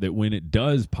much that when it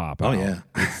does pop out, yeah.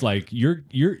 it's like you're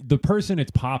the person it's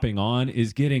popping on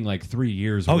is getting like 3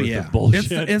 years worth yeah, of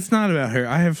bullshit. it's not about her.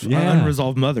 I have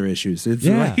unresolved mother issues. It's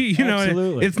like,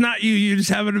 absolutely. it's not you. You just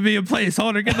happen to be a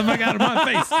placeholder. Get the fuck out of my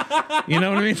face. You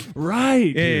know what I mean?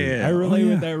 Right. Yeah. Dude. I relate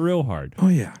with that real hard. Oh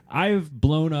yeah. I've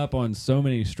blown up on so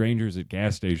many strangers at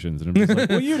gas stations, and I'm just like,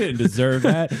 well, you didn't deserve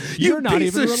that. You You're not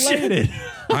piece even of shit. related.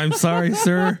 I'm sorry,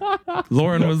 sir.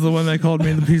 Lauren was the one that called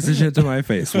me the piece of shit to my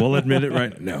face. We'll admit it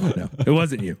right. No, it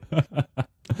wasn't you.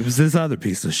 It was this other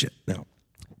piece of shit. No.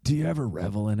 Do you ever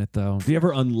revel in it, though? Do you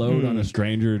ever unload on a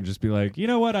stranger and just be like, you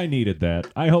know what? I needed that.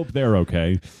 I hope they're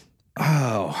okay.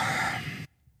 Oh.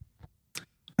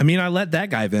 I mean, I let that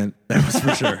guy vent. That was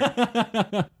for sure.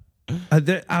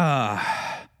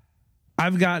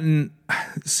 I've gotten,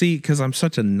 because I'm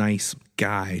such a nice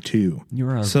guy, too.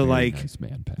 You're a so very like, nice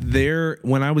man, Pat.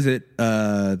 when I was at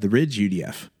the Ridge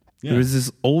UDF, there was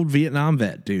this old Vietnam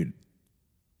vet dude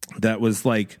that was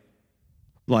like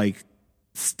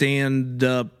stand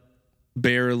up,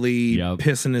 barely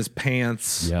pissing his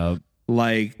pants,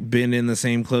 like been in the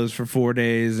same clothes for 4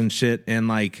 days and shit, and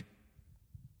like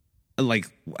I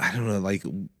don't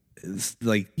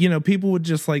know, people would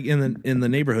just like in the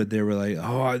neighborhood, they were like,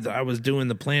 oh, I was doing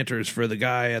the planters for the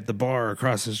guy at the bar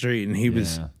across the street, and he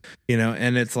was,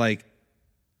 and it's like,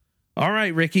 all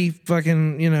right, Ricky,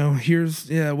 fucking, here's,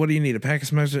 what do you need? A pack of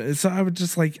smokes? So I would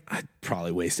just like, I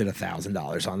probably wasted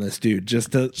 $1,000 on this dude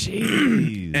just to,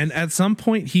 Jeez. and at some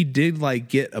point he did like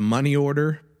get a money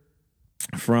order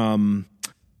from,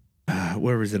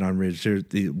 where was it on Ridge? There's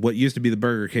what used to be the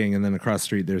Burger King, and then across the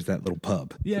street there's that little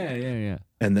pub. Yeah.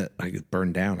 And that like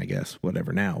burned down, I guess,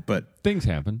 whatever now. But Things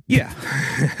happen. yeah,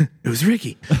 it was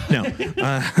Ricky. No,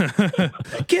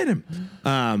 get him.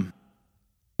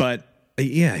 But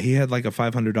yeah, he had like a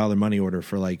 $500 money order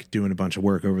for like doing a bunch of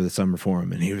work over the summer for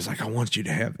him, and he was like, "I want you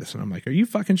to have this," and I'm like, "Are you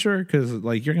fucking sure? Because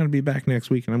like you're gonna be back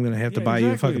next week, and I'm gonna have to buy you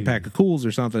a fucking pack of Cools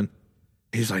or something."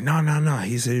 He's like, "No."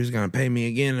 He said he was gonna pay me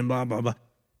again, and blah blah blah,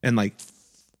 and like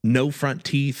no front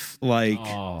teeth, like,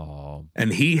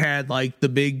 and he had like the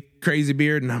big crazy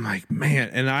beard, and I'm like, man,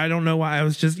 and I don't know why. I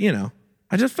was just,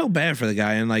 I just felt bad for the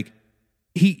guy, and like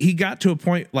he got to a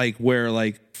point like where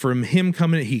like from him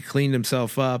coming, he cleaned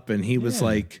himself up, and he was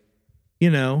like,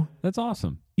 That's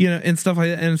awesome. And stuff like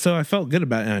that, and so I felt good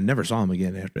about it, and I never saw him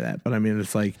again after that. But I mean,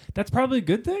 it's like, That's probably a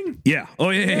good thing. yeah, oh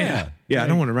yeah. I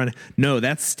don't want to run it. No,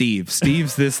 that's Steve.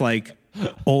 Steve's this like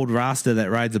old Rasta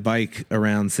that rides a bike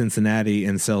around Cincinnati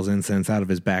and sells incense out of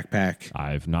his backpack.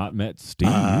 I've not met Steve.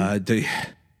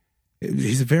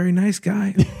 He's a very nice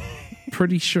guy.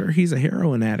 Pretty sure he's a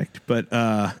heroin addict, but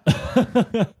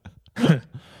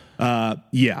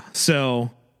yeah.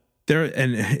 So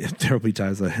there'll be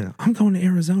times like, I'm going to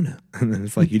Arizona, and then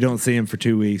it's like you don't see him for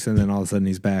 2 weeks, and then all of a sudden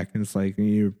he's back, and it's like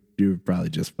you probably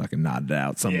just fucking nodded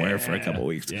out somewhere for a couple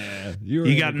weeks. Yeah,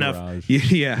 you got enough.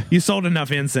 You sold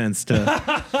enough incense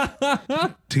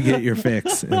to get your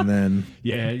fix, and then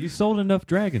you sold enough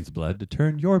dragon's blood to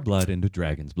turn your blood into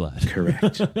dragon's blood.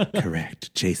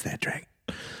 Correct. Chase that dragon.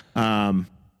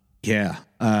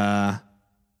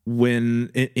 When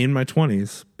in my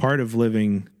 20s, part of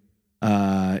living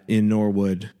in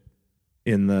Norwood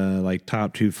in the like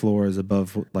top 2 floors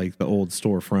above like the old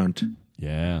storefront,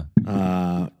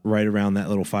 right around that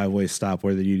little 5-way stop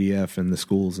where the UDF and the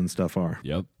schools and stuff are.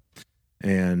 Yep.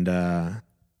 And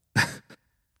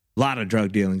lot of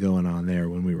drug dealing going on there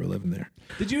when we were living there.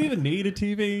 Did you even need a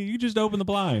TV? You just open the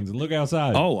blinds and look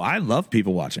outside. Oh, I love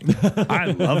people watching. I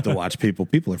love to watch people.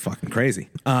 People are fucking crazy,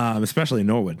 especially in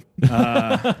Norwood.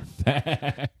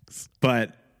 Thanks.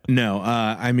 But no,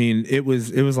 I mean, it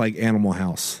was like Animal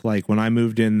House. Like when I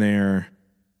moved in there,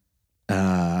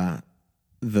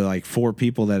 the like 4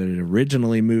 people that had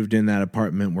originally moved in that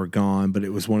apartment were gone, but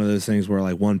it was one of those things where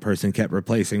like one person kept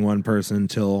replacing one person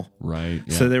until right.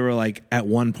 Yeah. So they were like at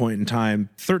one point in time,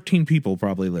 13 people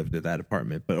probably lived at that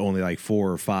apartment, but only like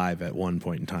 4 or 5 at one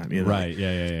point in time. You know? Right.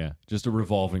 Yeah. Just a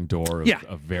revolving door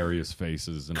of various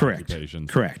faces and occupations.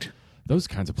 Correct. Those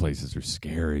kinds of places are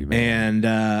scary, man.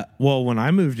 And well, when I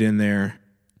moved in there,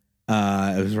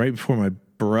 it was right before my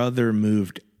brother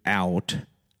moved out,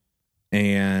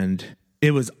 and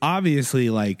it was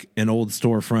obviously like an old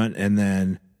storefront, and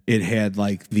then it had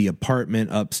like the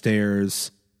apartment upstairs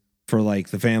for like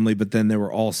the family, but then there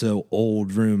were also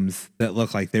old rooms that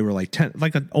looked like they were like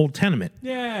like an old tenement.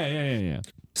 Yeah.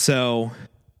 So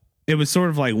it was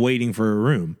sort of like waiting for a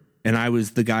room, and I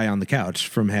was the guy on the couch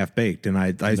from Half Baked, and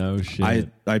I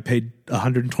paid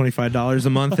 $125 a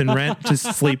month in rent to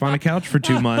sleep on a couch for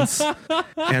 2 months,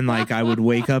 and like I would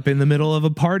wake up in the middle of a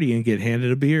party and get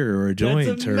handed a beer or a joint.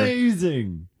 That's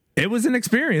amazing. It was an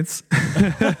experience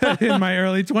in my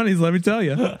early 20s, let me tell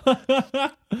you.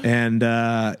 And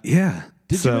yeah,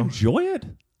 did you enjoy it?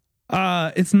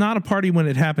 It's not a party when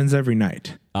it happens every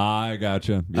night. I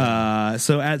gotcha. Yeah.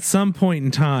 So at some point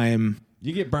in time,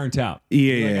 you get burnt out.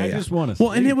 Yeah, I just want to.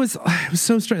 Well, and it was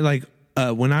so strange. Like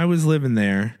when I was living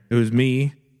there, it was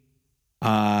me.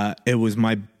 It was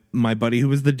my buddy who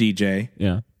was the DJ.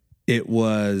 Yeah. It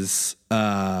was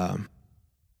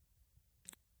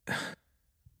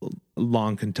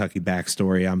long Kentucky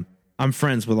backstory. I'm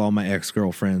friends with all my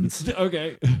ex-girlfriends.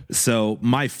 Okay. So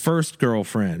my first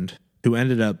girlfriend, who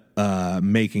ended up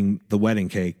making the wedding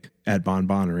cake at Bon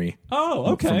Bonnery.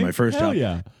 Oh, okay. For my first Hell job.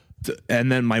 Yeah.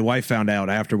 And then my wife found out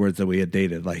afterwards that we had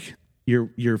dated. Like,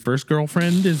 your first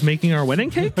girlfriend is making our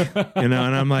wedding cake, and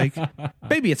I'm like,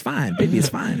 baby, it's fine. Baby, it's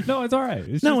fine. No, it's all right.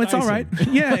 It's all right.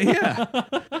 Yeah.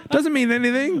 Doesn't mean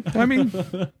anything. I mean,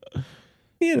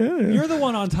 you know, you're the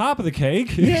one on top of the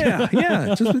cake. Yeah.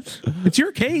 It's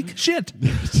your cake. Shit.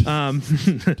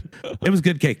 It was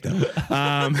good cake though.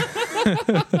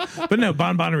 But no,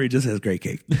 Bon Bonnery just has great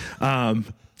cake.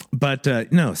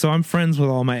 But no, so I'm friends with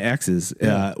all my exes,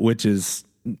 which is,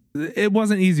 it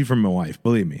wasn't easy for my wife,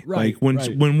 believe me. Right,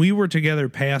 like when we were together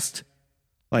past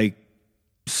like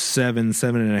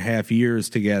 7.5 years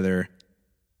together,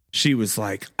 she was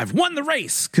like, I've won the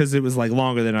race, because it was like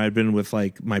longer than I'd been with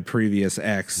like my previous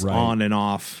ex, on and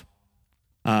off.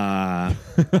 Yeah.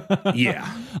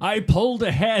 I pulled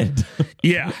ahead.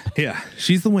 Yeah.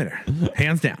 She's the winner,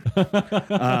 hands down.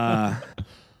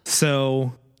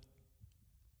 So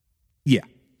yeah.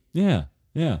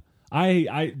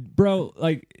 Bro,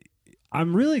 like,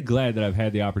 I'm really glad that I've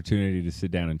had the opportunity to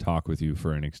sit down and talk with you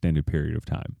for an extended period of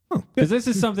time. Because this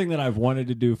is something that I've wanted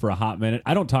to do for a hot minute.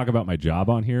 I don't talk about my job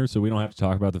on here, so we don't have to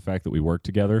talk about the fact that we work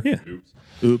together. Yeah.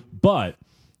 Oops. But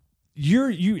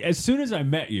you as soon as I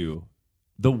met you,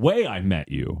 the way I met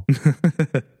you,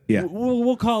 yeah,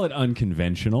 we'll call it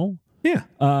unconventional. Yeah.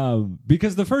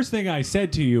 Because the first thing I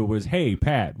said to you was, hey,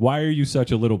 Pat, why are you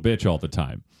such a little bitch all the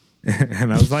time?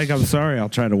 And I was like, I'm sorry, I'll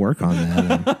try to work on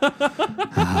that.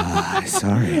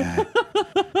 Sorry.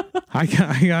 I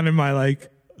got in my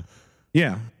like,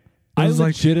 yeah. I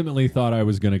legitimately thought I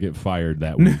was going to get fired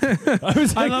that week.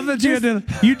 I love that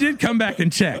you did come back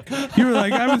and check. You were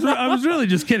like, I was really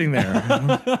just kidding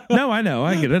there. No, I know.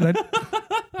 I get it.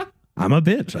 I'm a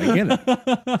bitch. I get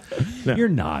it. No. You're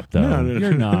not, though. No.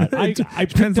 You're not. I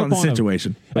depends on the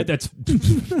situation. That's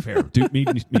fair. Dude, me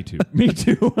too. Me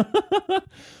too.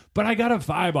 But I got a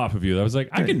vibe off of you. I was like,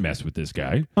 I can mess with this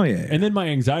guy. Oh, yeah. And then my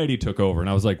anxiety took over, and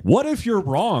I was like, what if you're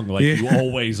wrong like you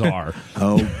always are?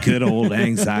 Oh, good old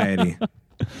anxiety.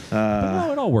 But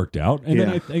no, it all worked out. And then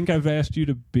I think I've asked you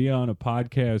to be on a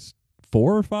podcast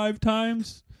 4 or 5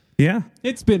 times. Yeah.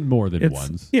 It's been more than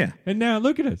once. Yeah. And now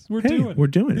look at us. We're doing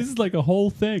it. This is like a whole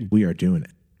thing. We are doing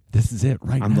it. This is it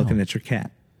right now. I'm looking at your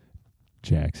cat.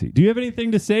 Jaxie. Do you have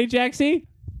anything to say, Jaxie?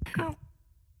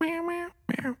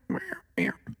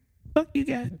 Look, you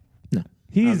got it. No.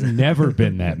 He's never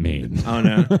been that mean. Oh,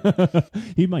 no.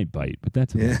 He might bite, but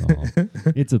that's all.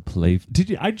 It's a play.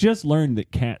 I just learned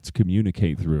that cats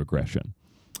communicate through aggression.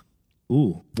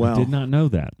 Ooh, well. I did not know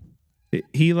that.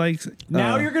 He likes.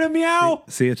 Now you're gonna meow.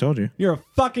 See, I told you. You're a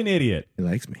fucking idiot. He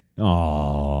likes me.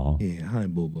 Oh. Yeah, hi,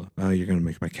 Booba. Oh, you're gonna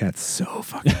make my cat so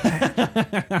fucking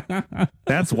mad.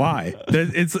 That's why.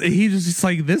 He's just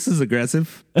like, this is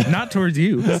aggressive. Not towards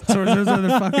you. It's towards those other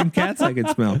fucking cats I can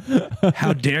smell.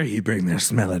 How dare you bring their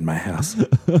smell in my house?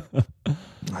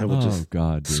 I will just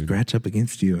God, dude. scratch up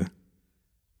against you,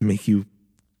 make you.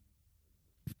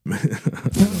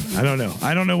 I don't know.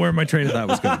 I don't know where my train of thought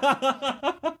was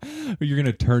going. You're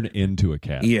gonna turn into a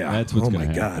cat. Yeah. That's what's Oh gonna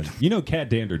my happen. God. You know, Cat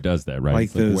Dander does that, right? Like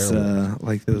It's those, werewolves.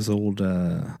 like those old,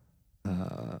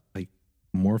 like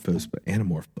Morphos, but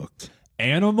Animorph books.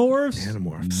 Animorphs?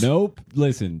 Animorphs. Nope.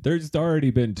 Listen, there's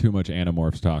already been too much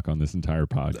Animorphs talk on this entire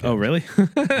podcast. Oh, really? I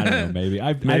don't know. Maybe.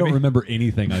 I Maybe. don't remember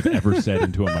anything I've ever said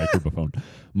into a microphone.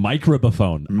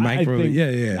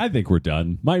 Yeah. I think we're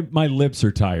done. My lips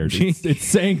are tired. It's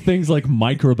saying things like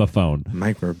microphone.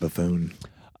 Microphone.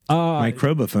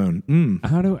 Microphone.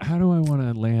 How do I want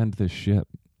to land this ship?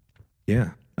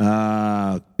 Yeah.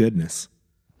 Goodness.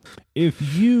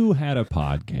 If you had a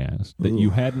podcast that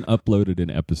you hadn't uploaded an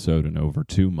episode in over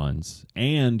 2 months,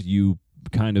 and you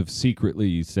kind of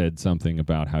secretly said something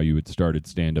about how you had started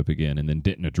stand-up again and then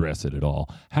didn't address it at all,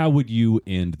 how would you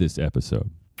end this episode?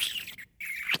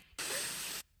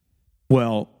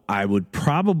 Well, I would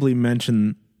probably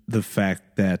mention the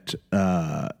fact that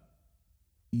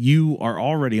you are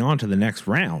already on to the next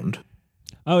round.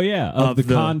 Oh, yeah, of the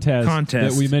contest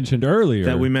that we mentioned earlier.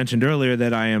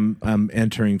 That I am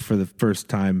entering for the first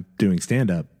time doing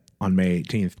stand-up on May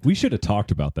 18th We should have talked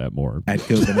about that more. at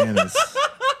Go Bananas.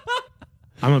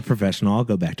 I'm a professional. I'll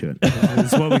go back to it.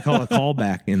 It's what we call a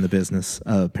callback in the business,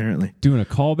 apparently. Doing a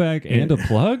callback and a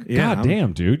plug? Yeah, God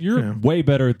damn, dude. You're way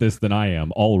better at this than I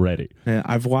am already. Yeah,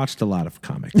 I've watched a lot of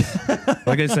comics.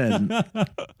 Like I said,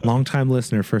 long-time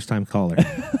listener, first-time caller.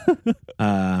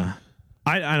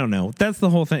 I don't know. That's the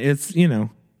whole thing. It's,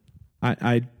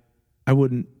 I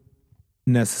wouldn't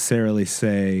necessarily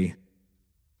say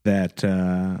that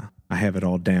I have it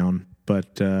all down,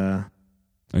 but Are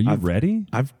you ready?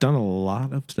 I've done a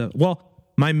lot of stuff. Well,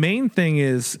 my main thing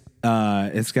is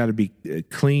it's got to be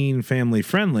clean, family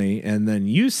friendly. And then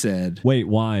you said, Wait,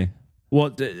 why?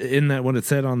 well, isn't that what it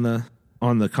said on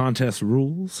the contest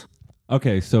rules?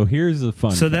 Okay, so here's the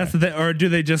fun So fact. that's or do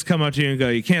they just come up to you and go,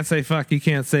 you can't say fuck, you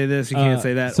can't say this, you can't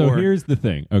say that? So here's the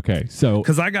thing. Okay, so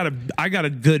because I got a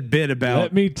good bit about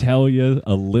let me tell you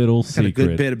a little got a secret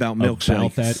good bit about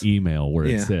milkshakes. that email where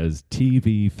it Yeah. says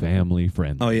TV family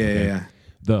friendly. Oh yeah, okay? yeah.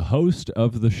 The host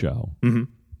of the show,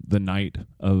 the night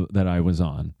that I was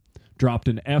on, dropped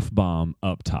an F-bomb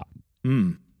up top.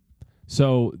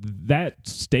 So that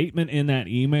statement in that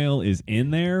email is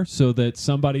in there so that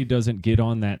somebody doesn't get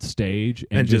on that stage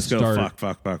and just go start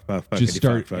fuck, just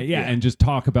start fuck. and just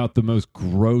talk about the most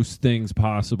gross things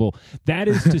possible. That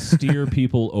is to steer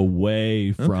people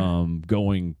away from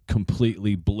going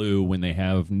completely blue when they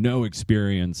have no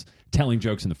experience telling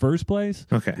jokes in the first place,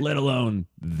 Okay. let alone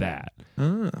that.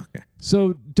 Oh, okay.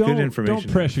 So don't information.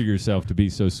 pressure yourself to be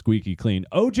so squeaky clean.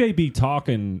 OJ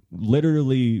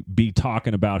literally be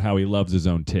talking about how he loves his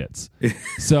own tits.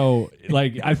 So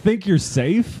like I think you're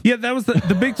safe. Yeah, that was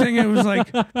the big thing. It was like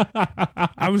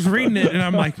I was reading it and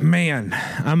I'm like, man,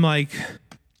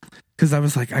 because I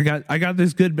was like, I got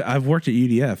this good. I've worked at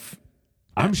UDF.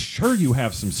 I'm sure you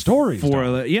have some stories. dog.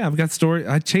 I've got story.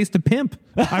 I chased a pimp.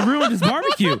 I ruined his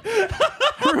barbecue.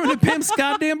 I ruined a pimp's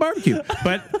goddamn barbecue.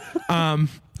 But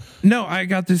no, I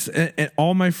got this. And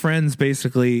all my friends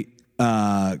basically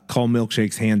call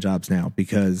milkshakes hand jobs now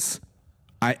because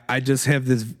I just have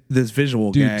this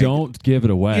visual. Dude, gag. don't give it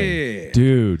away. Yeah.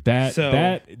 Dude, that So-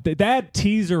 that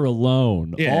teaser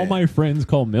alone. Yeah. All my friends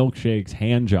call milkshakes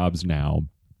hand jobs now.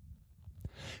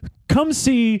 Come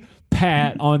see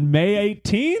Pat on May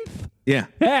 18th. Yeah.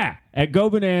 Yeah, at Go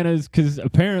Bananas, because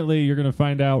apparently you're going to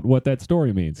find out what that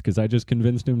story means, because I just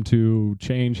convinced him to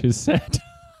change his set.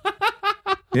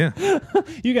 Yeah.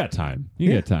 You got time.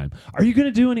 You got time. Are you going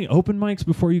to do any open mics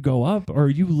before you go up, or are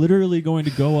you literally going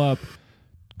to go up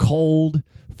cold,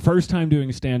 first time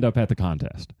doing stand-up at the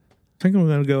contest? I think I'm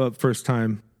going to go up first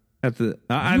time at the.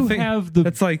 I You think have the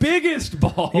that's like biggest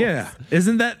balls. Yeah.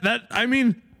 Isn't that? I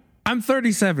mean, I'm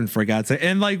 37 for God's sake.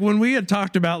 And like when we had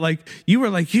talked about like you were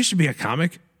like you should be a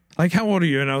comic. Like how old are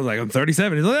you? And I was like I'm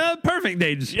 37. He's like perfect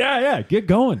age. Yeah. Get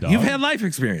going, dog. You've had life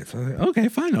experience. I was like, okay,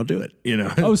 fine, I'll do it.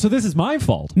 Oh, so this is my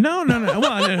fault. No.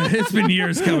 Well, it's been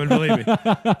years coming. Believe me.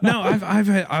 No,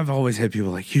 I've always had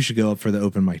people like you should go up for the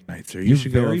open mic nights or you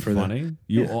should go very up for funny.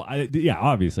 Yeah.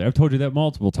 Obviously, I've told you that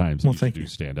multiple times. Well, you thank should you. do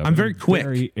stand up. I'm very quick.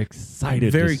 Very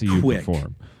excited Very to see you quick.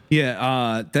 perform.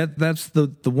 Yeah, that's the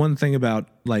one thing about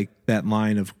like that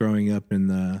line of growing up in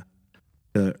the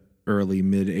the early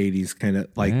mid 80s kind of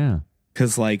like,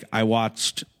 because like I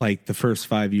watched like the first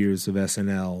 5 years of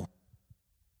SNL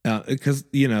because,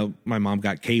 you know, my mom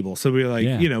got cable. So we were like,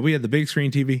 you know, we had the big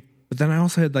screen TV, but then I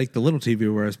also had like the little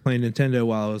TV where I was playing Nintendo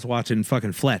while I was watching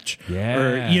fucking Fletch.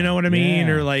 Or, you know what I mean?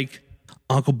 Or like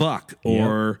Uncle Buck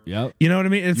or, you know what I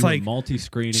mean? It's you like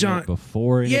multi-screening it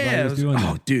before anybody was doing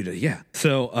that. Oh, dude. Yeah.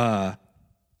 So,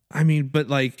 I mean, but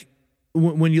like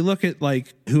when you look at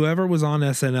like whoever was on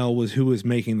SNL was who was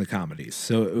making the comedies.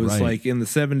 So it was like in the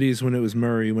 70s when it was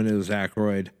Murray, when it was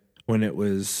Aykroyd, when it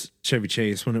was Chevy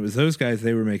Chase, when it was those guys,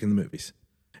 they were making the movies.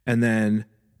 And then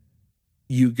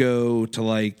you go to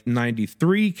like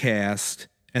 93 cast,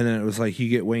 and then it was like you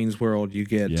get Wayne's World, you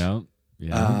get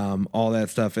all that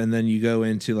stuff. And then you go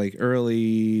into like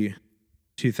early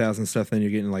 2000 stuff, then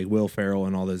you're getting like Will Ferrell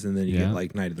and all those, and then you get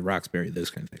like Night at the Roxbury, those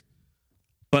kind of things.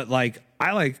 But like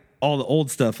I like all the old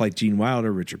stuff like Gene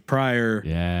Wilder, Richard Pryor.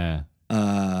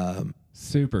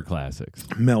 Super classics.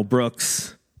 Mel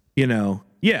Brooks, you know.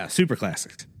 Yeah, super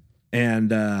classics.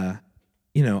 And,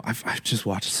 you know, I've just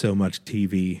watched so much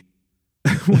TV.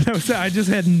 When I just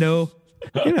had no,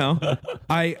 you know,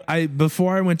 I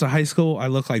before I went to high school, I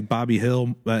looked like Bobby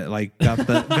Hill, but like got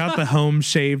the home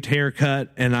shaved haircut,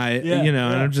 and and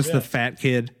I'm just the fat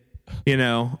kid, you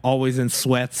know, always in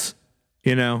sweats.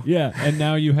 You know? Yeah, and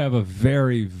now you have a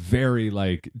very, very,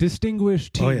 like,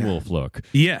 distinguished Teen Wolf look.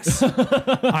 Yes.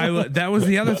 That was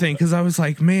the other thing, because I was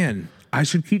like, man, I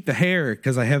should keep the hair,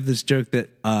 because I have this joke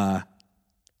that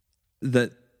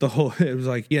the whole, it was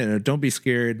like, yeah, no, don't be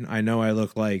scared. I know I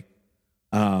look like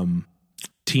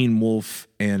Teen Wolf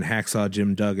and Hacksaw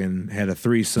Jim Duggan had a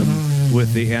threesome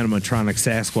with the animatronic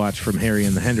Sasquatch from Harry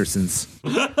and the Hendersons.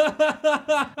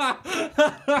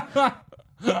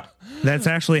 That's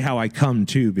actually how I come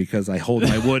too, because I hold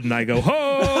my wood and I go,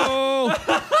 ho!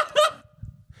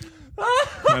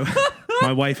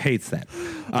 my wife hates that.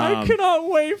 I cannot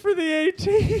wait for the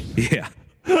 18th. Yeah.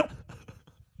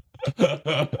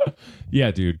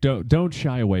 Yeah, dude, don't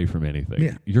shy away from anything.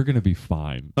 Yeah. You're going to be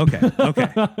fine. Okay. All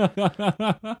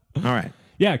right.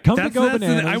 Yeah, come to Go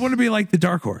Bananas. I want to be like the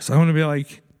dark horse. I want to be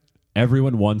like...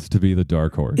 Everyone wants to be the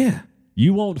dark horse. Yeah.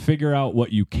 You won't figure out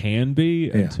what you can be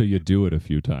until you do it a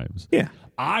few times. Yeah.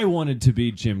 I wanted to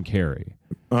be Jim Carrey.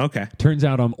 Okay. Turns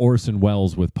out I'm Orson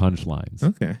Welles with punchlines.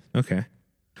 Okay.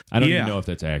 I don't even know if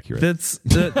that's accurate. That's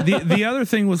the other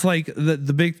thing was like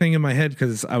the big thing in my head,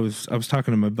 because I was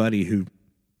talking to my buddy who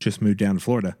just moved down to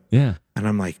Florida. Yeah. And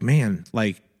I'm like, man,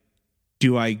 like,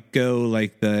 do I go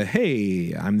like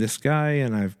hey, I'm this guy,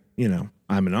 and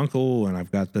I'm an uncle, and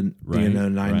I've got the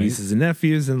 9 nieces and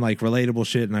nephews, and like relatable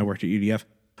shit, and I worked at UDF,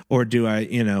 or do I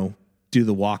do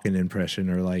the Walken impression,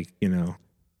 or like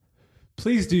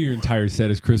please do your entire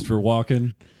set as Christopher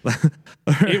Walken.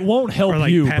 It won't help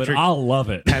like you, but I'll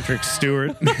love it. Patrick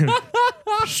Stewart.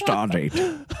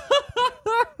 Stardate.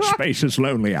 Space is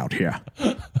lonely out here.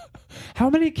 How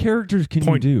many characters can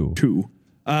you do? 2.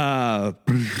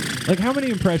 Like, how many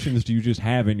impressions do you just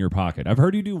have in your pocket? I've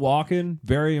heard you do Walken.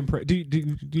 Very impressive.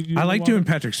 I like doing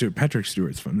Patrick Stewart. Patrick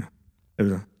Stewart's fun.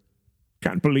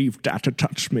 Can't believe Data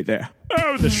touched me there.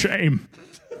 Oh, the shame.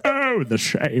 Oh, the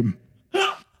shame.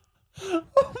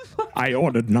 I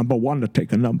ordered number 1 to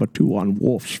take a number 2 on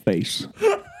Worf's face.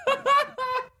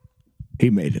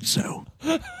 He made it so.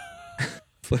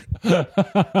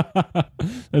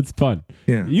 That's fun.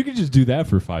 Yeah. You could just do that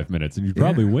for 5 minutes and you'd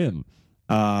probably win.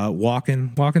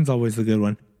 Walken's always the good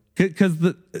one, because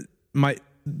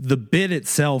the bit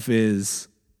itself is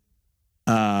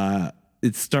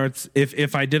it starts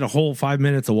if I did a whole 5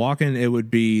 minutes of Walken, it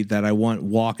would be that I want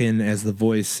Walken as the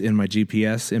voice in my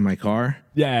GPS in my car.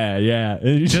 Yeah.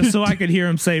 Just so I could hear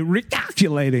him say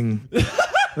recalculating.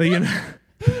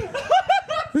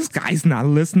 This guy's not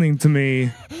listening to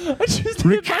me.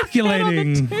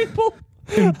 Recalculating.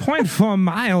 In 0.4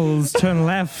 miles, turn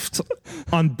left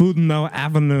on Boudinot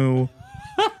Avenue.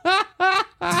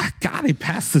 God, he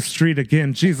passed the street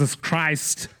again. Jesus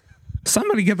Christ.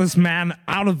 Somebody get this man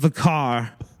out of the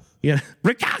car. Yeah,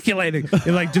 recalculating.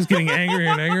 You're like just getting angrier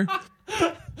and angrier.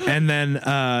 And then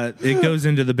it goes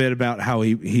into the bit about how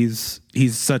he's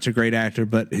such a great actor,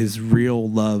 but his real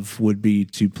love would be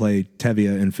to play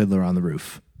Tevye in Fiddler on the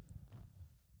Roof.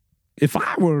 If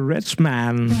I were a rich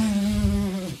man,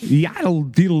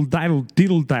 yiddle diddle diddle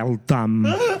diddle diddle dum.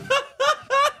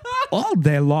 All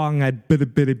day long I'd bitty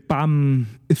bitty bum.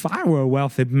 If I were a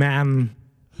wealthy man,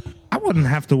 I wouldn't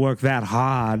have to work that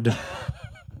hard.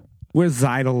 Where's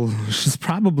Zeidel? She's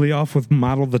probably off with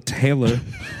Model the Tailor.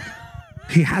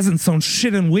 He hasn't sewn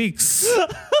shit in weeks.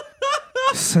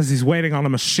 Says he's waiting on a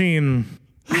machine.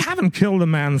 I haven't killed a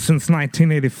man since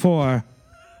 1984.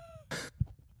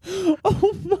 Oh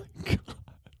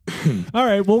All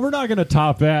right. Well, we're not going to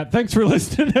top that. Thanks for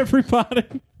listening, everybody.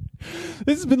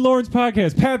 This has been Lauren's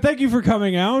podcast. Pat, thank you for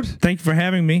coming out. Thank you for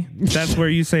having me. That's where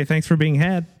you say thanks for being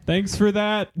had. Thanks for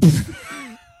that.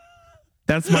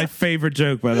 That's my favorite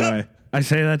joke, by the way. I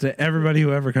say that to everybody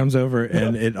who ever comes over,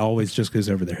 and it always just goes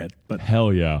over their head. But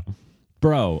hell yeah.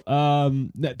 Bro,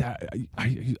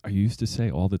 I used to say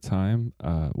all the time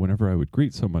whenever I would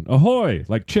greet someone, ahoy,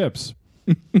 like chips.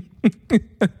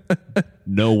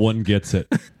 No one gets it.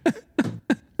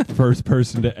 First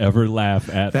person to ever laugh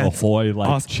at ahoy like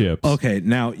awesome. Chips. Okay,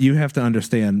 now you have to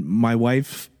understand, my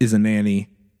wife is a nanny,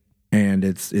 and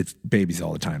it's babies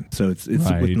all the time. So it's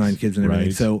Right, with 9 kids and everything.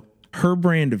 right. So her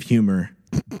brand of humor,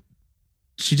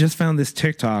 she just found this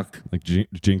TikTok Like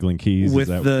jingling keys. with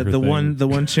is that her thing? the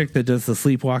one chick that does the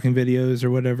sleepwalking videos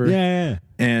or whatever. Yeah.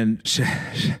 And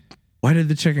why did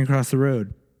the chicken cross the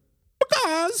road?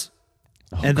 Because.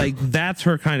 And like that's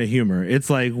her kind of humor. It's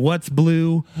like, what's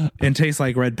blue and tastes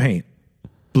like red paint?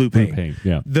 Blue paint. Paint,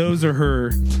 yeah. Those are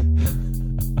her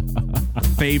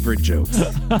favorite jokes.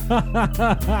 Fuck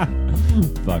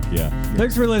yeah.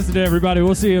 Thanks for listening, everybody.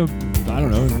 We'll see you, I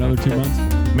don't know, in another 2 months.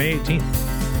 May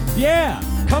 18th. Yeah.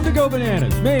 Come to Go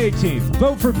Bananas, May 18th.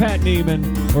 Vote for Pat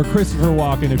Neiman or Christopher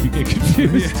Walken if you get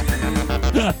confused.